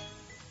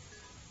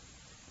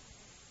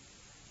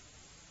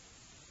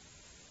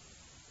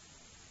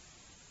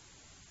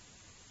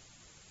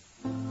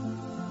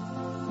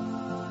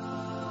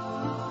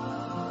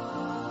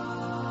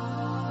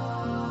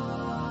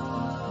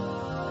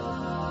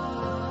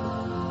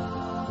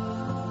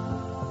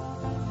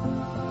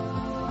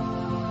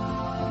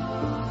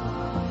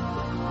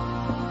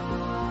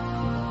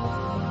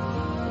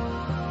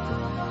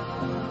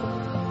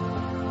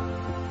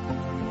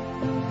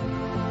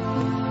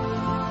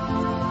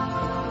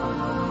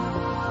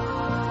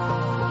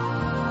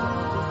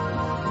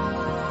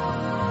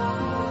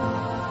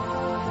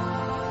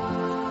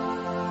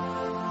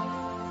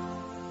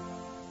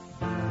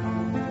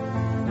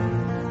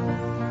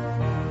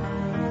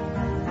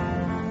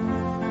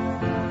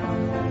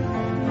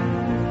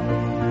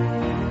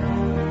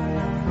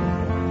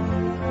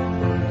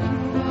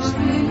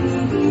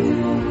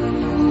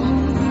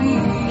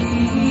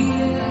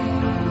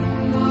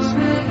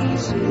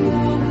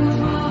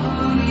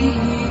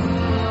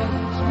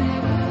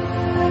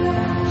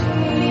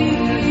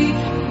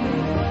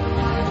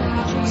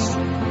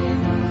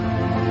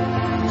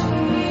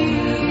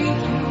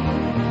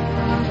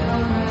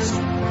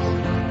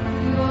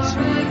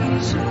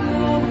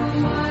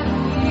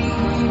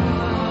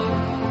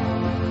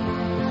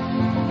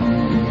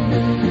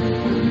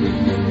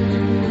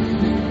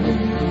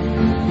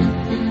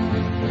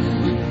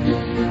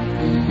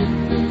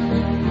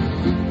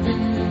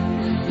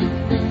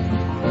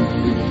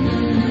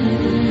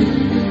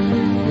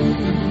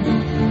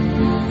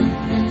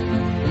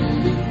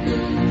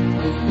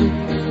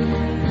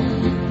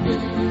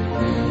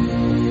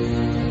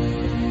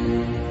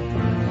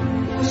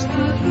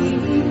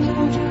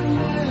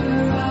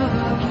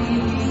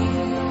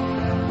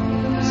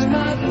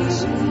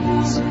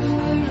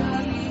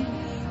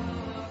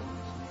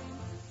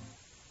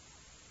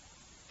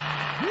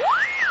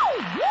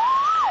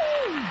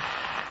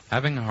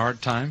 Having a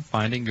hard time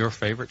finding your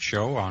favorite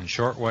show on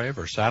shortwave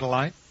or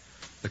satellite?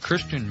 The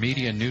Christian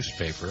Media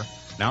newspaper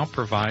now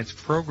provides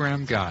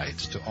program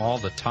guides to all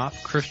the top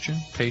Christian,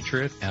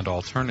 patriot, and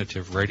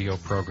alternative radio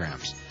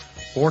programs.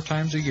 4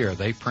 times a year,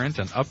 they print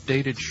an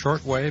updated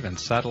shortwave and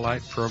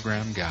satellite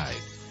program guide.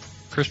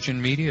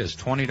 Christian Media is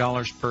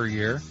 $20 per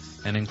year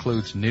and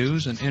includes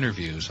news and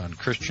interviews on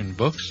Christian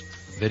books,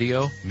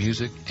 video,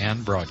 music,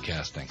 and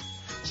broadcasting.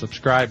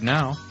 Subscribe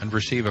now and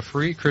receive a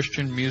free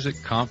Christian music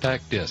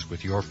compact disc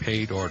with your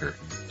paid order.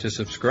 To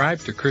subscribe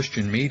to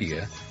Christian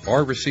Media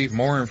or receive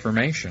more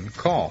information,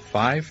 call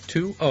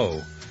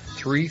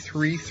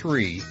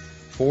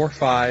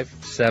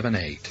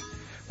 520-333-4578.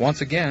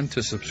 Once again,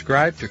 to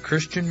subscribe to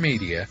Christian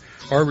Media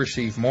or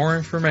receive more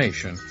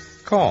information,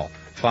 call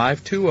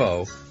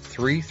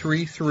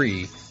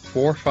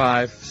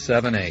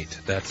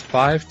 520-333-4578. That's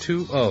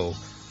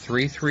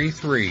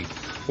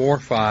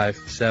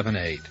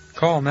 520-333-4578.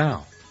 Call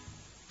now.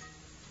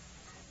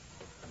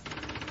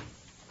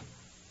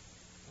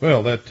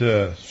 Well,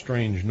 that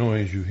strange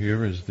noise you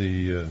hear is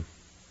the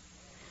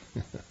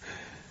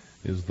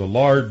is the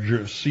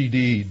large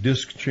CD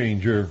disc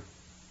changer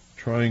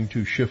trying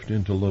to shift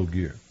into low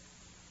gear.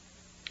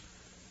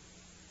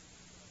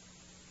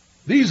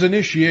 These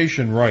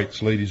initiation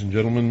rites, ladies and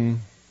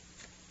gentlemen,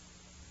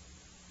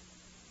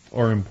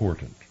 are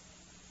important.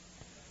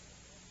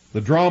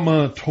 The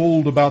drama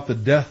told about the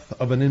death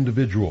of an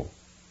individual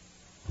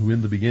who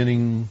in the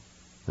beginning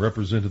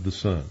represented the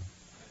sun.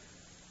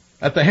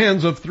 At the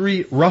hands of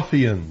 3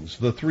 ruffians,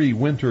 the 3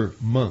 winter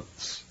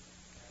months,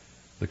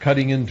 the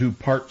cutting into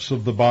parts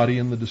of the body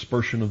and the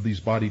dispersion of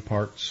these body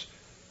parts,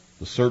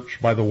 the search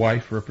by the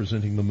wife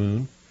representing the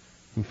moon,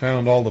 who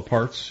found all the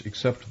parts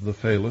except the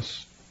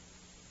phallus,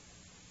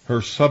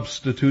 her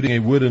substituting a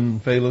wooden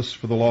phallus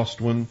for the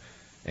lost one,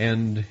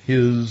 and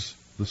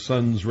the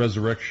sun's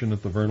resurrection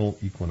at the vernal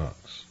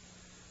equinox.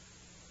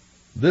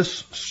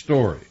 This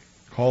story,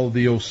 called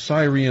the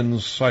Osirian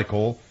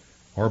cycle,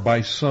 or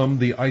by some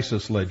the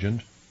Isis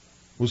legend,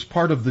 was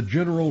part of the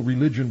general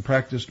religion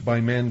practiced by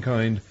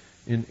mankind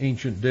in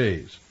ancient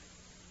days,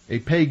 a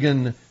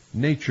pagan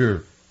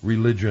nature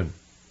religion.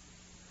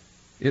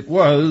 It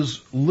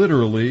was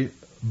literally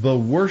the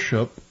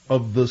worship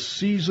of the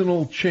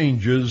seasonal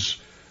changes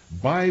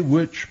by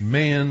which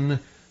man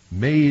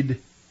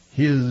made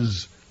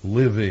his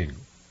living.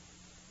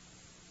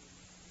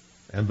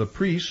 And the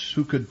priests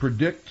who could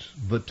predict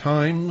the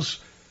times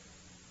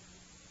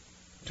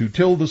to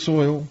till the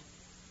soil,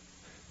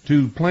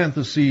 to plant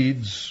the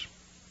seeds,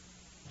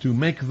 to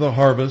make the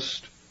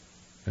harvest,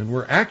 and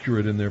were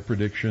accurate in their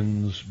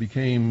predictions,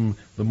 became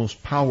the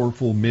most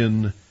powerful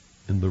men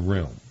in the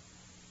realm.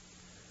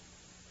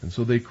 And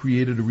so they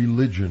created a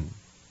religion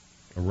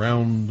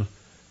around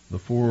the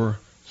 4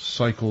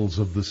 cycles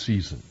of the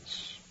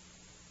seasons.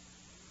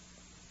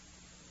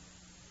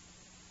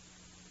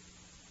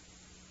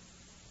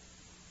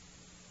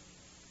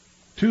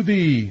 To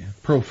the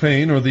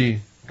profane or the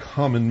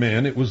common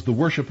man, it was the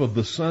worship of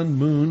the sun,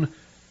 moon,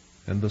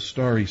 and the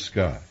starry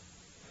sky.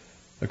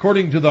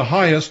 According to the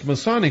highest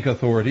Masonic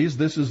authorities,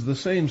 this is the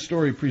same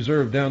story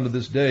preserved down to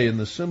this day in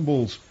the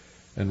symbols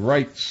and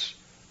rites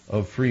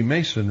of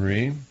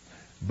Freemasonry,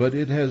 but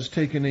it has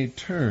taken a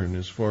turn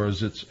as far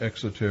as its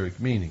exoteric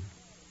meaning.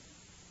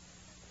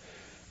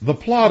 The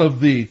plot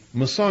of the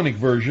Masonic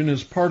version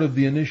is part of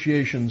the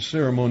initiation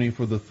ceremony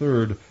for the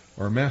 3rd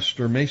or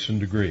Master Mason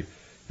degree.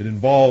 It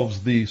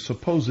involves the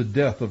supposed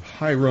death of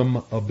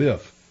Hiram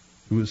Abiff,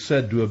 who is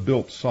said to have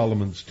built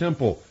Solomon's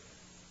temple,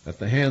 at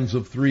the hands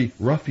of 3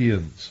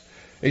 ruffians,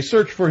 a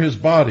search for his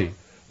body,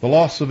 the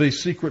loss of a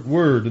secret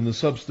word, and the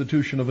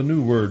substitution of a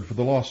new word for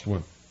the lost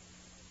one.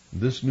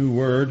 This new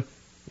word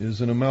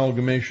is an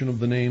amalgamation of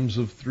the names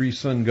of 3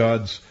 sun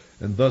gods,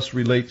 and thus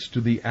relates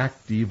to the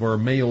active or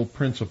male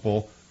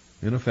principle,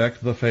 in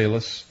effect the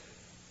phallus.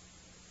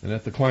 And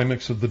at the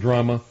climax of the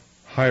drama,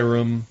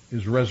 Hiram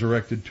is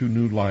resurrected to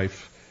new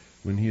life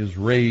when he is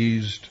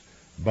raised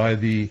by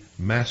the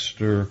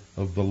master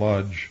of the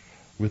lodge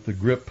with the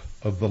grip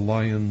of the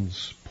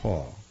lion's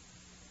paw.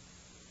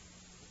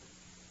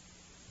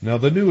 Now,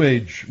 the New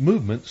Age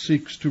movement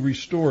seeks to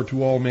restore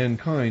to all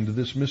mankind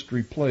this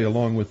mystery play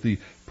along with the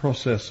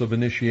process of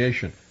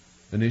initiation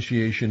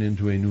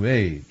into a new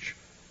age,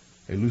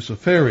 a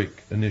Luciferic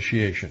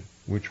initiation,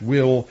 which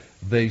will,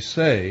 they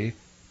say,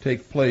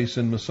 take place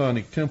in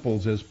Masonic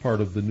temples as part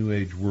of the New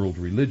Age world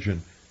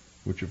religion,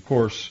 which, of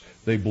course,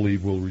 they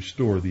believe will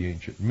restore the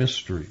ancient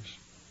mysteries.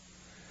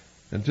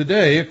 And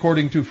today,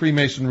 according to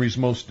Freemasonry's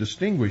most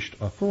distinguished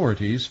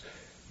authorities,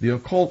 the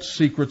occult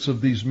secrets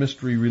of these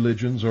mystery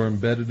religions are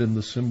embedded in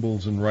the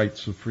symbols and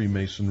rites of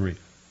Freemasonry.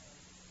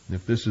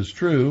 If this is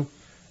true,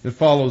 it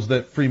follows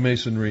that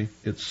Freemasonry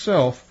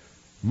itself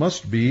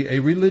must be a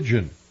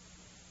religion.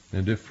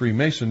 And if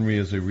Freemasonry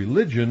is a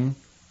religion,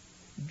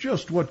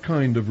 just what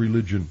kind of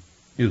religion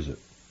is it?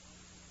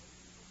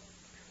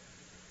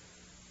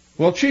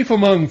 Well, chief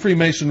among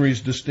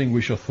Freemasonry's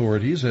distinguished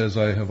authorities, as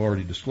I have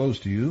already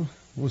disclosed to you,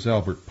 was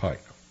Albert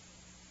Pike.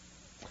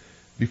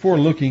 Before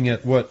looking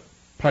at what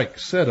Pike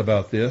said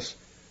about this,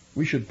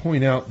 we should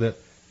point out that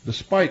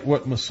despite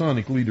what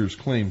Masonic leaders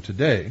claim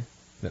today,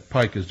 that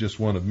Pike is just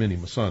one of many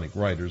Masonic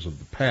writers of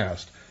the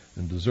past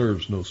and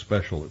deserves no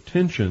special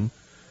attention,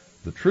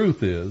 the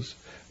truth is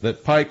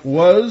that Pike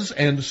was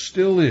and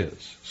still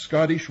is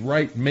Scottish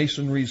Rite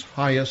Masonry's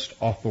highest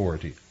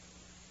authority.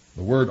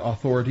 The word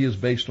authority is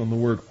based on the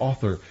word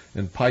author,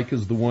 and Pike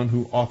is the one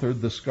who authored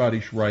the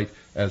Scottish Rite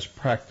as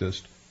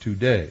practiced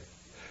today.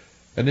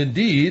 And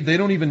indeed, they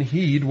don't even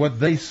heed what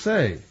they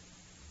say.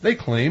 They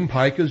claim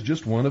Pike is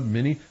just one of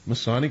many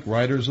Masonic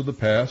writers of the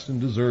past and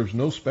deserves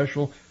no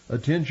special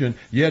attention,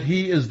 yet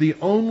he is the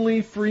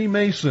only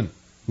Freemason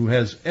who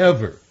has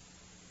ever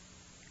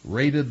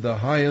rated the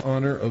high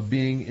honor of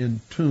being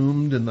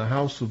entombed in the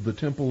house of the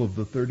Temple of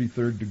the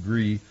 33rd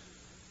degree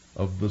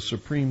of the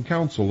Supreme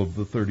Council of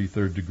the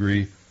 33rd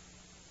degree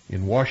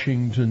in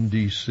Washington,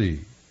 D.C.,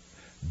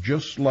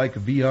 just like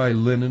V.I.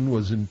 Lenin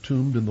was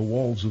entombed in the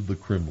walls of the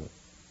Kremlin.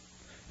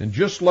 And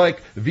just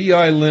like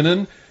V.I.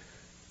 Lenin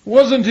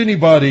wasn't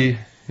anybody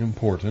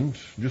important,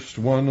 just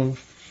one of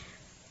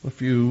a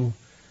few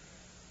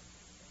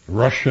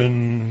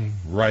Russian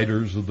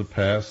writers of the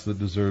past that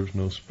deserves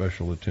no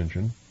special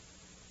attention.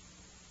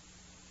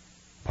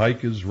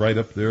 Pike is right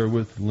up there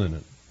with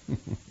Lenin.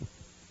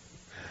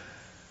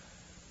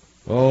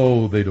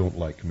 Oh, they don't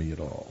like me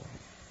at all.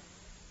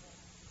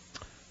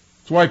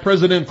 That's why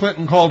President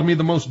Clinton called me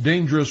the most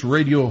dangerous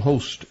radio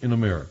host in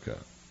America.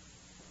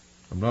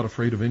 I'm not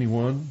afraid of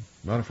anyone,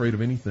 not afraid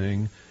of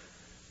anything,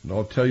 and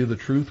I'll tell you the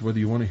truth whether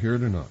you want to hear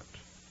it or not.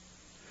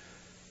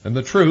 And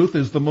the truth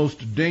is the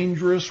most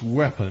dangerous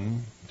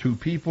weapon to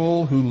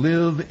people who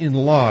live in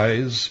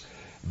lies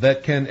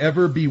that can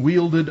ever be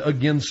wielded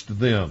against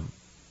them.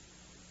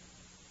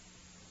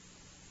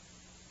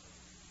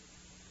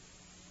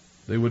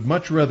 They would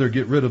much rather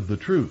get rid of the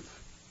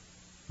truth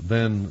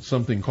than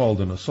something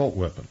called an assault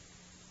weapon.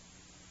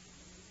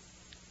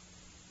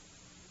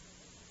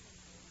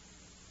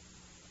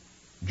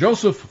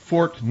 Joseph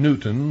Fort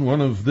Newton,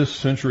 one of this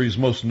century's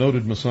most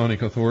noted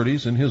Masonic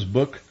authorities, in his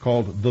book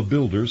called The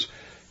Builders,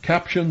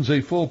 captions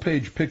a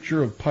full-page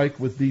picture of Pike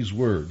with these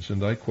words,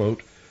 and I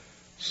quote,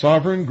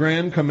 "Sovereign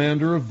Grand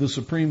Commander of the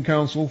Supreme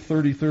Council,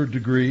 33rd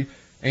degree,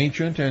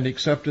 ancient and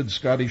accepted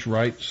Scottish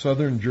Rite,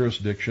 Southern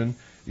jurisdiction,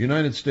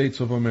 United States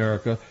of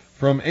America,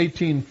 from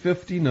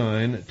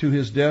 1859 to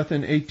his death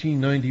in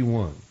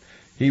 1891.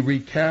 He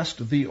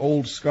recast the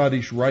old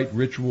Scottish Rite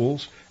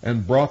rituals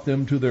and brought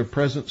them to their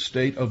present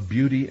state of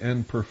beauty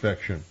and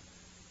perfection."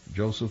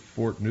 Joseph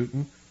Fort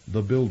Newton,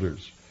 The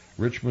Builders,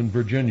 Richmond,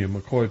 Virginia,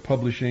 McCoy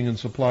Publishing and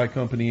Supply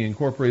Company,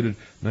 Incorporated,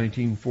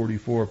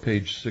 1944,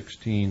 page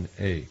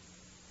 16A.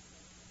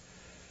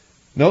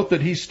 Note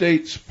that he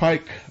states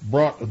Pike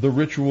brought the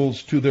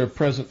rituals to their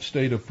present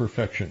state of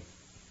perfection.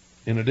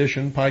 In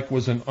addition, Pike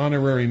was an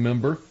honorary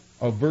member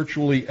of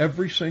virtually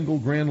every single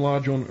Grand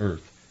Lodge on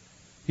earth.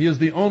 He is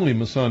the only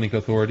Masonic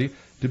authority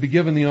to be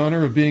given the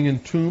honor of being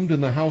entombed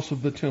in the House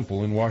of the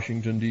Temple in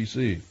Washington,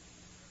 D.C.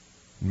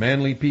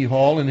 Manly P.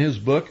 Hall, in his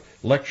book,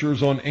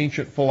 Lectures on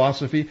Ancient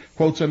Philosophy,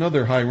 quotes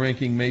another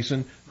high-ranking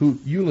Mason who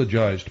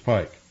eulogized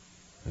Pike.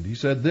 And he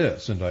said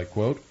this, and I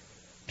quote,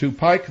 "To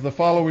Pike the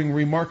following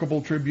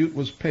remarkable tribute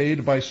was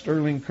paid by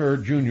Sterling Kerr,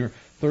 Jr.,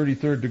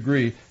 33rd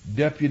degree,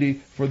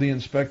 Deputy for the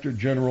Inspector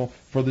General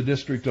for the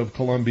District of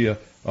Columbia,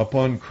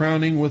 upon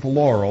crowning with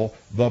laurel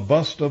the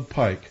bust of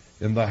Pike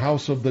in the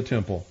House of the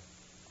Temple.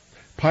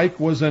 Pike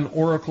was an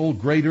oracle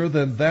greater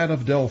than that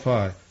of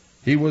Delphi.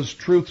 He was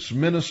truth's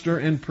minister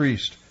and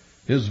priest.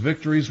 His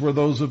victories were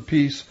those of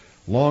peace.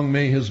 Long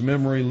may his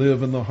memory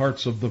live in the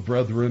hearts of the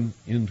brethren."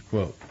 End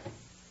quote.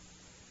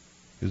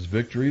 His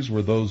victories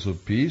were those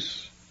of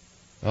peace.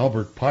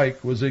 Albert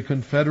Pike was a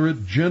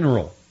Confederate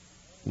general,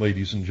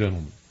 ladies and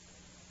gentlemen.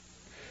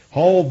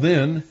 Hall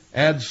then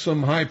adds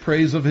some high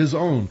praise of his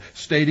own,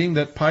 stating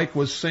that Pike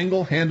was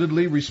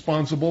single-handedly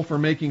responsible for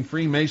making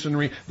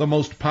Freemasonry the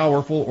most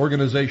powerful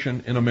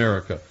organization in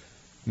America.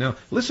 Now,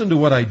 listen to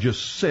what I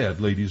just said,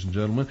 ladies and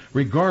gentlemen,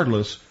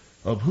 regardless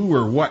of who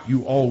or what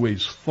you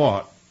always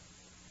thought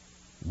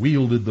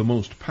wielded the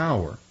most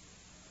power.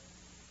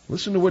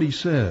 Listen to what he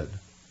said.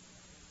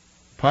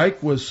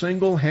 Pike was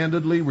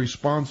single-handedly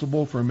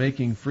responsible for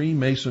making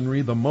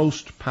Freemasonry the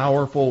most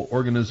powerful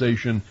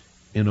organization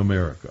in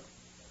America.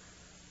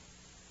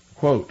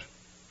 Quote,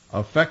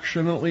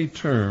 affectionately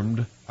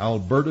termed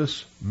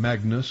Albertus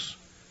Magnus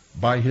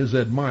by his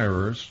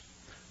admirers,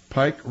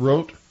 Pike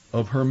wrote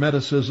of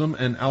Hermeticism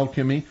and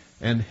alchemy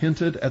and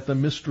hinted at the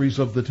mysteries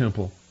of the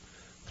temple.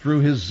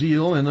 Through his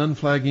zeal and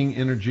unflagging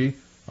energy,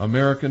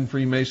 American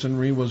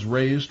Freemasonry was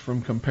raised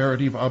from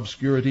comparative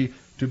obscurity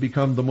to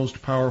become the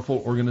most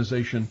powerful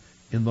organization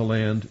in the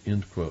land,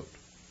 end quote.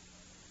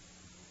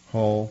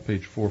 Hall,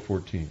 page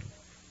 414.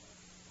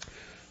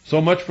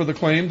 So much for the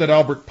claim that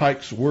Albert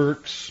Pike's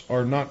works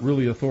are not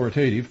really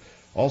authoritative.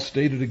 I'll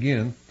state it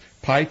again.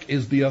 Pike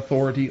is the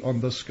authority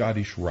on the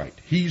Scottish Rite.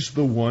 He's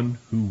the one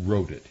who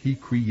wrote it. He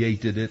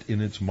created it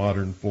in its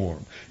modern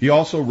form. He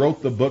also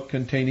wrote the book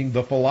containing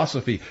the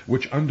philosophy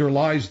which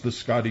underlies the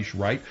Scottish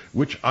Rite,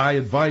 which I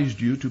advised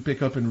you to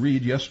pick up and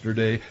read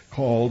yesterday,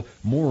 called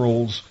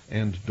Morals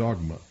and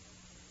Dogma.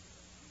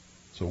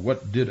 So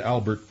what did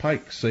Albert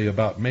Pike say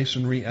about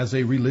Masonry as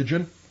a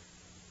religion?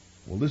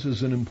 Well, this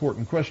is an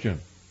important question.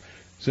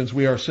 Since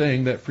we are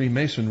saying that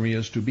Freemasonry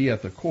is to be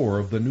at the core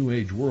of the New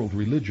Age world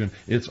religion,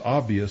 it's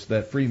obvious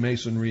that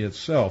Freemasonry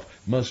itself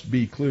must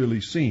be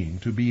clearly seen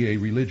to be a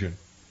religion.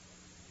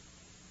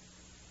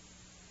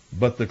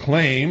 But the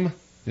claim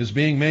is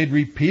being made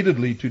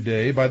repeatedly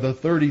today by the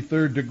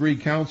 33rd Degree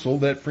Council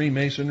that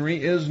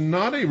Freemasonry is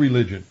not a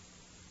religion.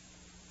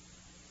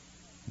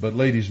 But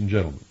ladies and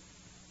gentlemen,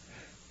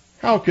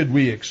 how could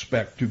we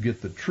expect to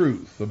get the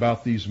truth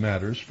about these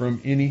matters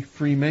from any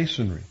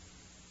Freemasonry?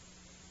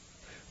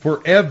 For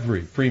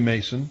every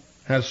Freemason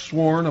has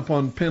sworn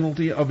upon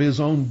penalty of his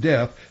own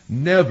death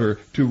never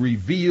to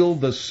reveal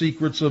the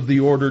secrets of the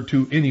order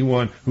to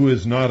anyone who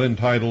is not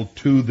entitled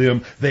to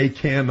them. They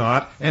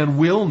cannot and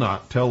will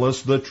not tell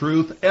us the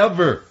truth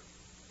ever.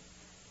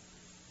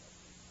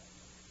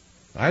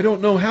 I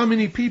don't know how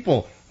many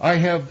people I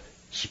have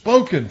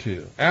spoken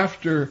to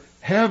after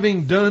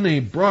having done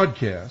a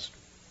broadcast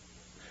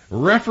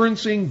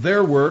referencing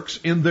their works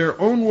in their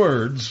own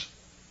words.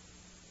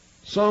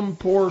 Some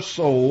poor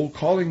soul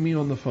calling me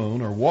on the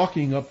phone or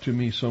walking up to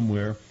me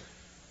somewhere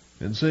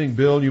and saying,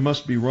 "Bill, you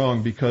must be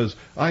wrong because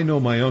I know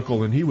my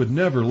uncle and he would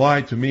never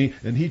lie to me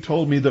and he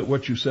told me that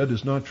what you said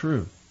is not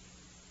true."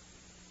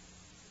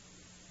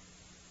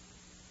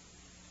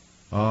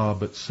 Ah,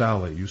 but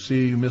Sally, you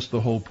see, you missed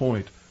the whole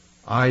point.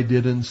 I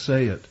didn't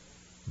say it.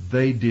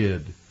 They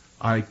did.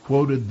 I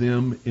quoted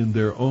them in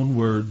their own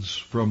words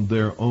from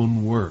their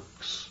own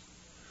works.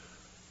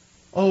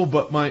 "Oh,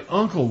 but my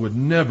uncle would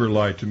never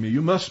lie to me.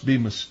 You must be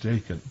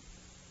mistaken."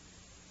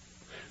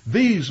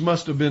 These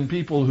must have been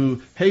people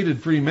who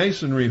hated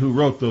Freemasonry who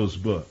wrote those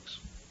books.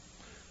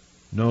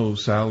 No,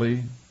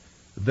 Sally,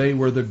 they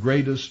were the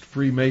greatest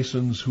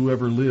Freemasons who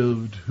ever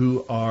lived,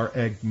 who are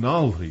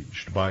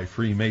acknowledged by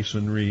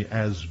Freemasonry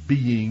as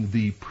being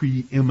the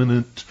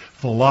preeminent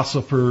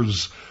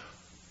philosophers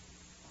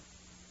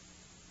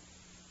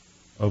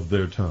of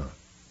their time.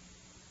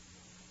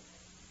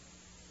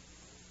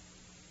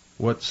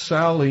 What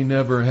Sally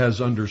never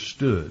has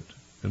understood,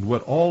 and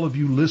what all of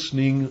you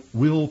listening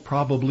will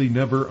probably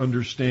never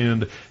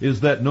understand,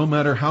 is that no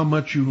matter how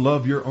much you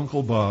love your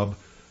Uncle Bob,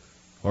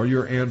 or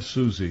your Aunt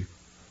Susie,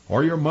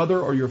 or your mother,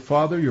 or your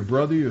father, your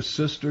brother, your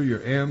sister,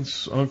 your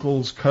aunts,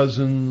 uncles,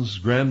 cousins,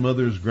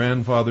 grandmothers,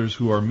 grandfathers,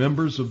 who are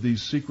members of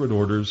these secret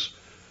orders,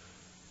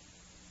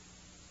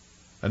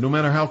 and no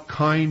matter how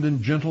kind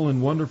and gentle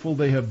and wonderful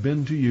they have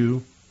been to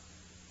you,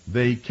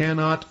 they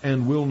cannot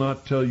and will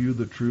not tell you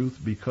the truth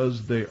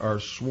because they are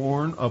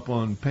sworn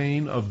upon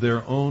pain of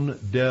their own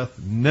death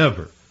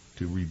never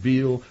to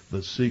reveal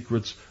the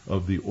secrets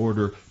of the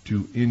order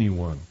to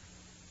anyone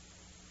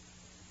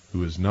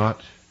who is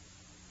not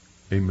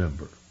a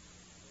member.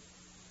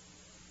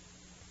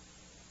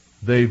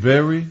 They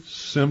very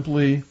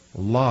simply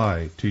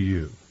lie to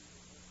you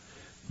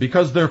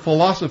because their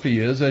philosophy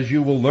is, as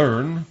you will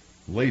learn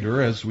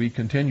later as we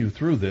continue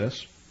through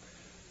this,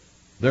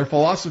 their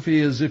philosophy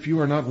is, if you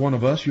are not one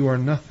of us, you are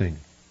nothing.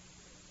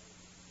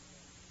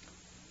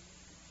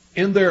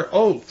 In their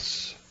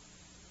oaths,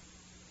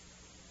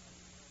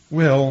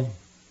 well,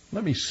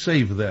 let me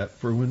save that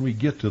for when we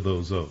get to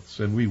those oaths,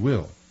 and we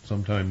will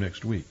sometime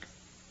next week.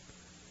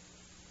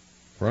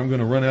 For I'm going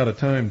to run out of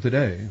time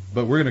today,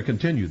 but we're going to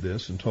continue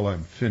this until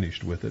I'm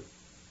finished with it,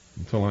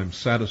 until I'm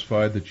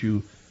satisfied that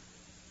you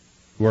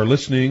who are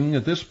listening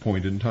at this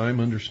point in time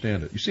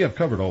understand it. You see, I've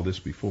covered all this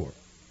before,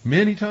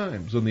 many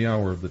times on the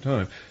Hour of the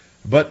Time.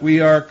 But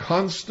we are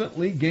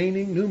constantly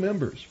gaining new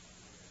members.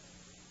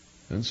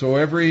 And so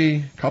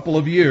every couple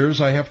of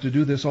years I have to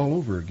do this all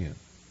over again.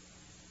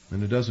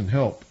 And it doesn't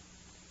help.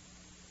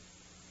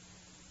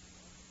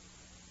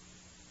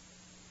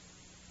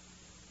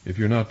 If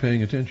you're not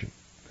paying attention.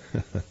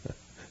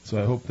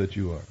 So I hope that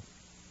you are.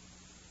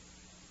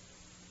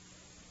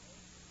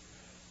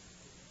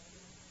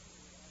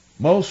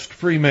 Most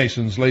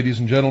Freemasons, ladies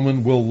and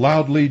gentlemen, will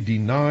loudly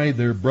deny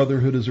their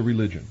brotherhood as a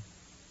religion.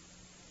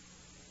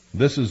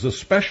 This is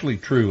especially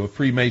true of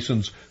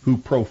Freemasons who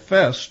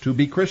profess to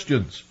be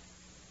Christians.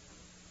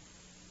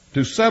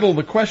 To settle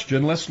the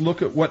question, let's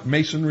look at what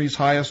Masonry's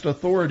highest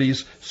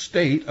authorities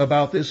state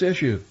about this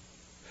issue.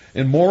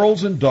 In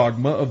Morals and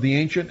Dogma of the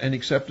Ancient and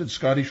Accepted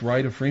Scottish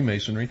Rite of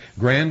Freemasonry,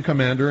 Grand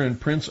Commander and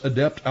Prince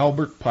Adept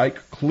Albert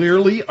Pike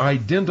clearly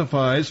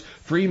identifies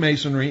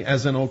Freemasonry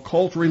as an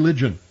occult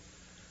religion,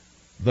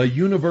 the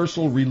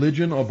universal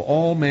religion of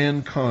all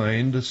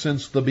mankind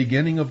since the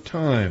beginning of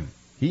time.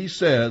 He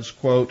says,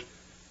 quote,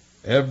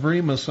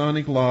 "Every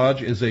Masonic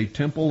lodge is a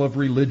temple of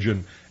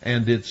religion,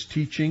 and its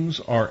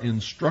teachings are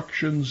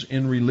instructions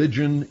in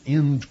religion,"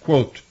 end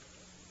quote.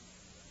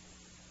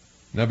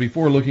 Now,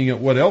 before looking at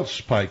what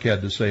else Pike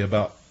had to say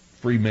about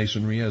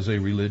Freemasonry as a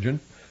religion,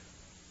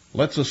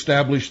 let's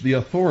establish the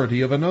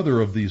authority of another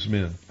of these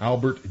men,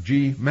 Albert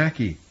G.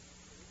 Mackey.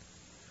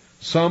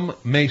 Some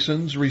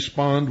Masons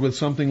respond with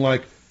something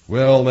like,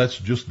 well, that's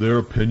just their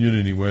opinion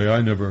anyway.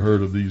 I never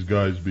heard of these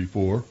guys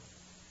before.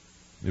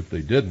 If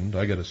they didn't,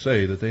 I got to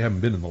say that they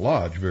haven't been in the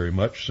lodge very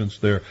much since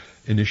their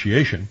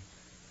initiation.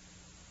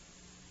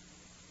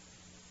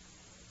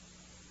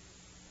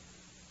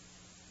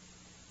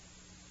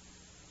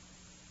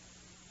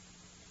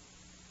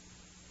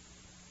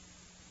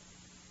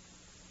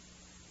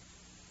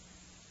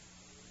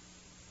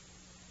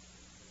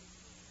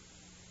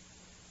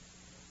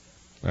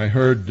 I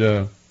heard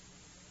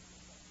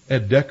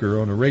Ed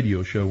Decker on a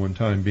radio show one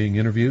time being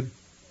interviewed.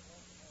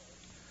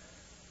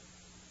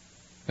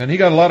 And he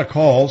got a lot of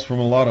calls from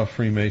a lot of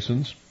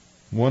Freemasons.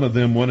 One of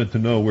them wanted to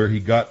know where he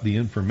got the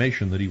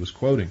information that he was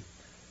quoting.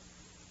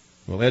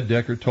 Well, Ed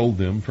Decker told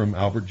them from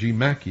Albert G.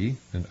 Mackey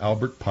and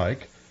Albert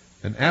Pike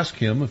and asked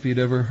him if he'd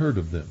ever heard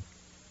of them.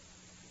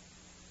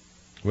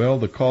 Well,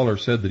 the caller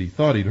said that he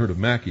thought he'd heard of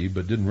Mackey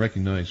but didn't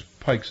recognize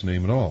Pike's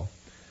name at all.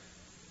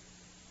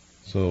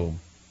 So,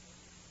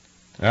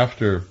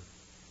 after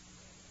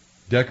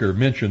Decker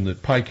mentioned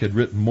that Pike had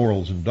written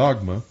Morals and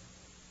Dogma,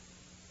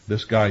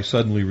 this guy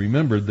suddenly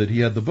remembered that he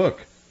had the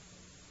book.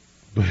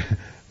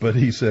 But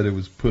he said it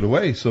was put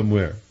away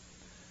somewhere.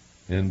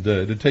 And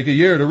it'd take a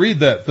year to read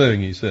that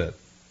thing, he said.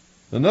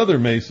 Another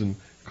Mason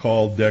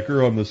called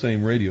Decker on the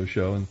same radio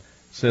show and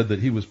said that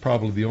he was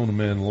probably the only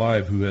man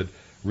alive who had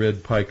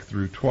read Pike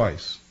through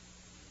twice.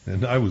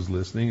 And I was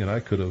listening, and I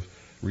could have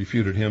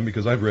refuted him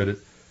because I've read it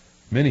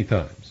many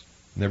times.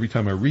 And every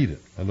time I read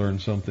it, I learn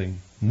something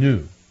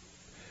new.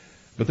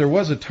 But there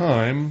was a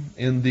time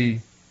in the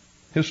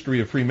history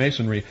of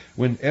Freemasonry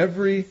when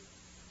every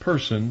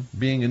person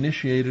being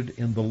initiated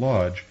in the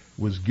lodge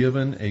was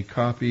given a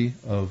copy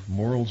of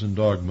Morals and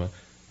Dogma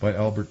by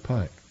Albert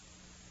Pike.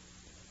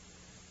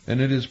 And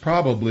it is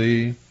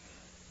probably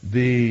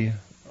the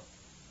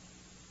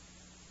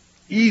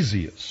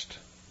easiest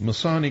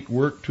Masonic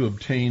work to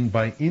obtain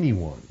by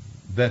anyone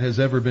that has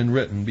ever been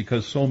written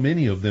because so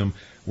many of them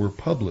were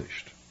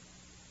published.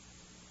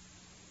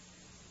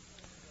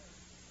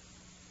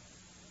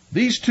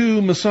 These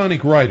two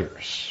Masonic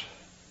writers,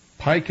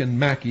 Pike and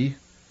Mackey,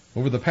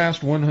 over the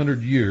past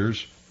 100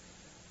 years,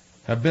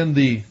 have been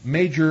the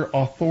major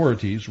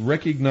authorities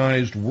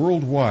recognized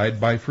worldwide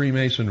by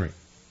Freemasonry.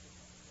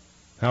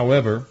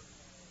 However,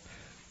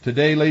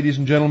 today, ladies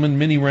and gentlemen,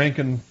 many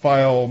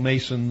rank-and-file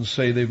Masons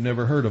say they've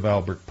never heard of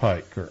Albert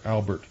Pike or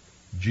Albert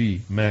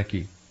G.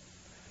 Mackey,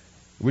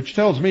 which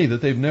tells me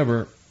that they've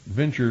never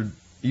ventured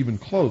even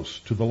close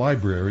to the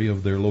library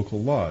of their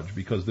local lodge,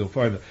 because they'll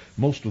find that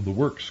most of the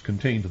works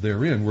contained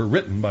therein were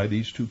written by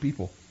these two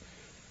people.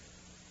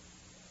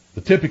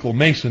 The typical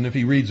Mason, if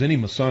he reads any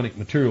Masonic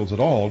materials at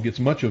all, gets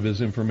much of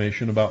his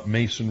information about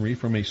Masonry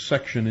from a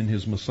section in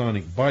his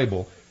Masonic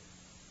Bible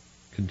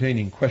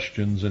containing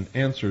questions and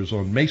answers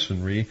on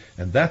Masonry,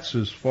 and that's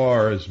as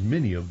far as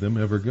many of them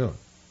ever go.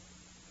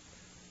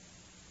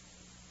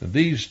 And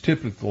these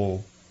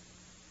typical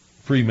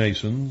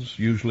Freemasons,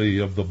 usually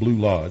of the Blue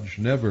Lodge,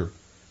 never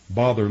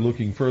bother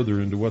looking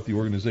further into what the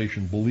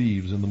organization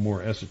believes in the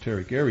more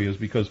esoteric areas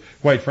because,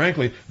 quite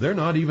frankly, they're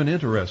not even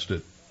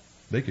interested.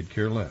 They could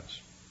care less.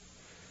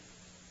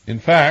 In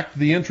fact,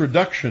 the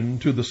introduction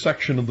to the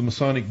section of the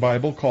Masonic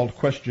Bible called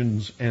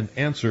Questions and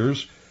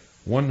Answers,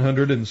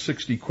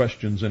 160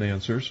 questions and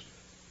answers,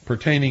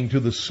 pertaining to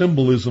the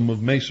symbolism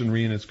of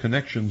Masonry and its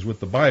connections with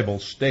the Bible,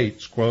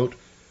 states, quote,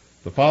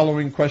 "The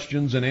following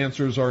questions and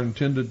answers are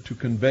intended to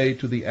convey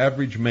to the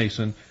average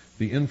Mason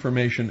the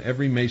information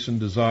every Mason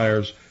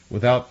desires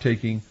without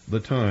taking the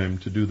time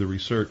to do the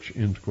research,"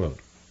 end quote.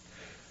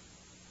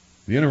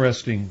 The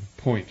interesting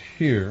point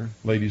here,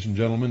 ladies and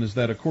gentlemen, is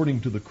that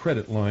according to the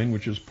credit line,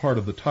 which is part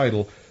of the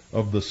title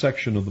of the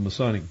section of the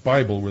Masonic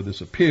Bible where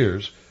this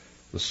appears,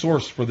 the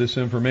source for this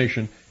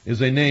information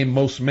is a name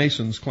most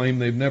Masons claim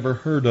they've never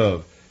heard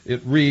of.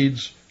 It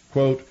reads,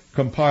 quote,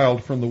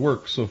 "compiled from the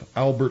works of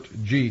Albert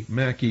G.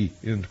 Mackey,"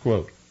 end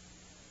quote.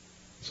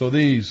 So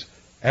these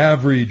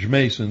average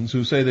Masons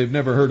who say they've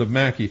never heard of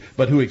Mackey,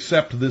 but who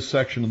accept this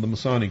section of the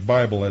Masonic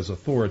Bible as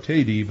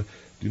authoritative,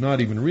 do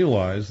not even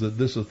realize that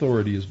this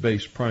authority is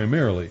based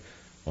primarily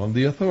on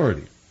the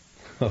authority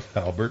of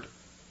Albert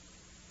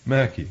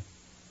Mackey.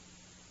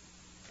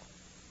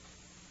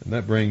 And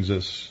that brings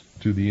us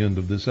to the end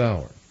of this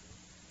hour.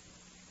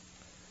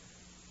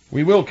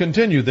 We will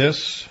continue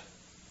this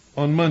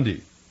on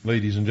Monday,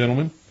 ladies and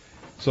gentlemen.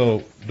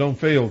 So don't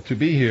fail to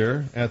be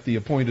here at the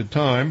appointed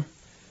time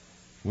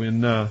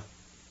when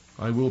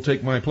I will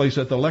take my place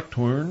at the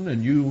lectern,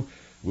 and you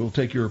will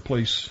take your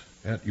place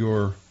at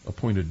your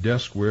appointed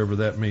desk, wherever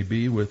that may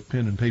be, with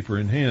pen and paper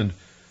in hand.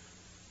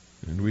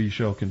 And we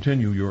shall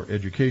continue your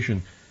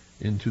education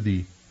into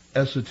the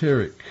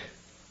esoteric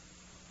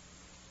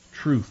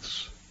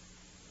truths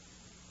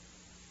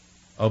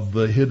of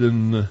the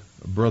hidden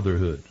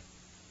brotherhood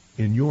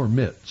in your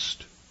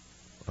midst,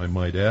 I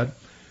might add.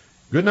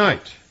 Good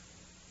night,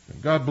 and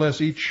God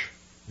bless each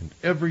and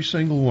every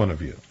single one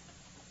of you.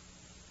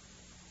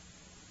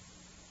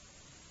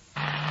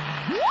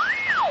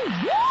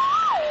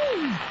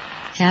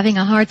 Having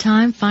a hard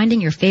time finding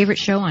your favorite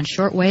show on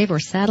shortwave or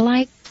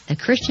satellite? The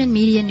Christian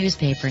Media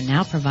Newspaper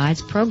now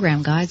provides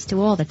program guides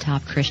to all the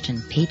top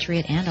Christian,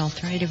 patriot, and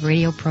alternative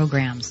radio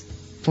programs.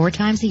 4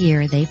 times a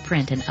year, they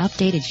print an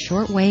updated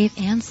shortwave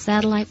and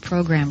satellite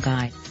program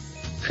guide.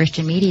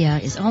 Christian Media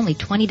is only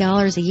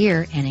 $20 a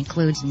year and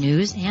includes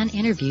news and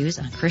interviews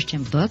on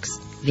Christian books,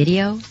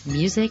 video,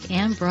 music,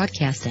 and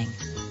broadcasting.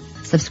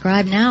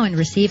 Subscribe now and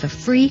receive a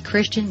free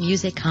Christian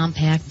music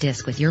compact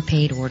disc with your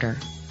paid order.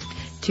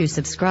 To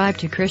subscribe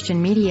to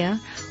Christian Media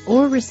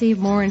or receive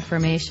more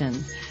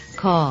information,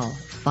 call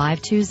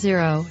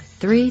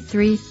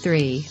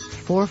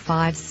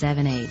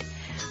 520-333-4578.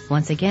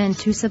 Once again,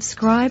 to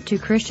subscribe to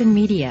Christian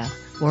Media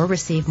or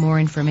receive more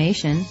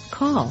information,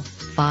 call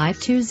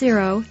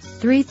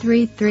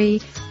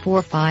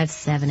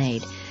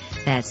 520-333-4578.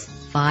 That's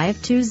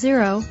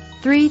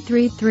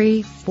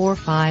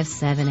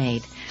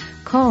 520-333-4578.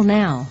 Call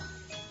now.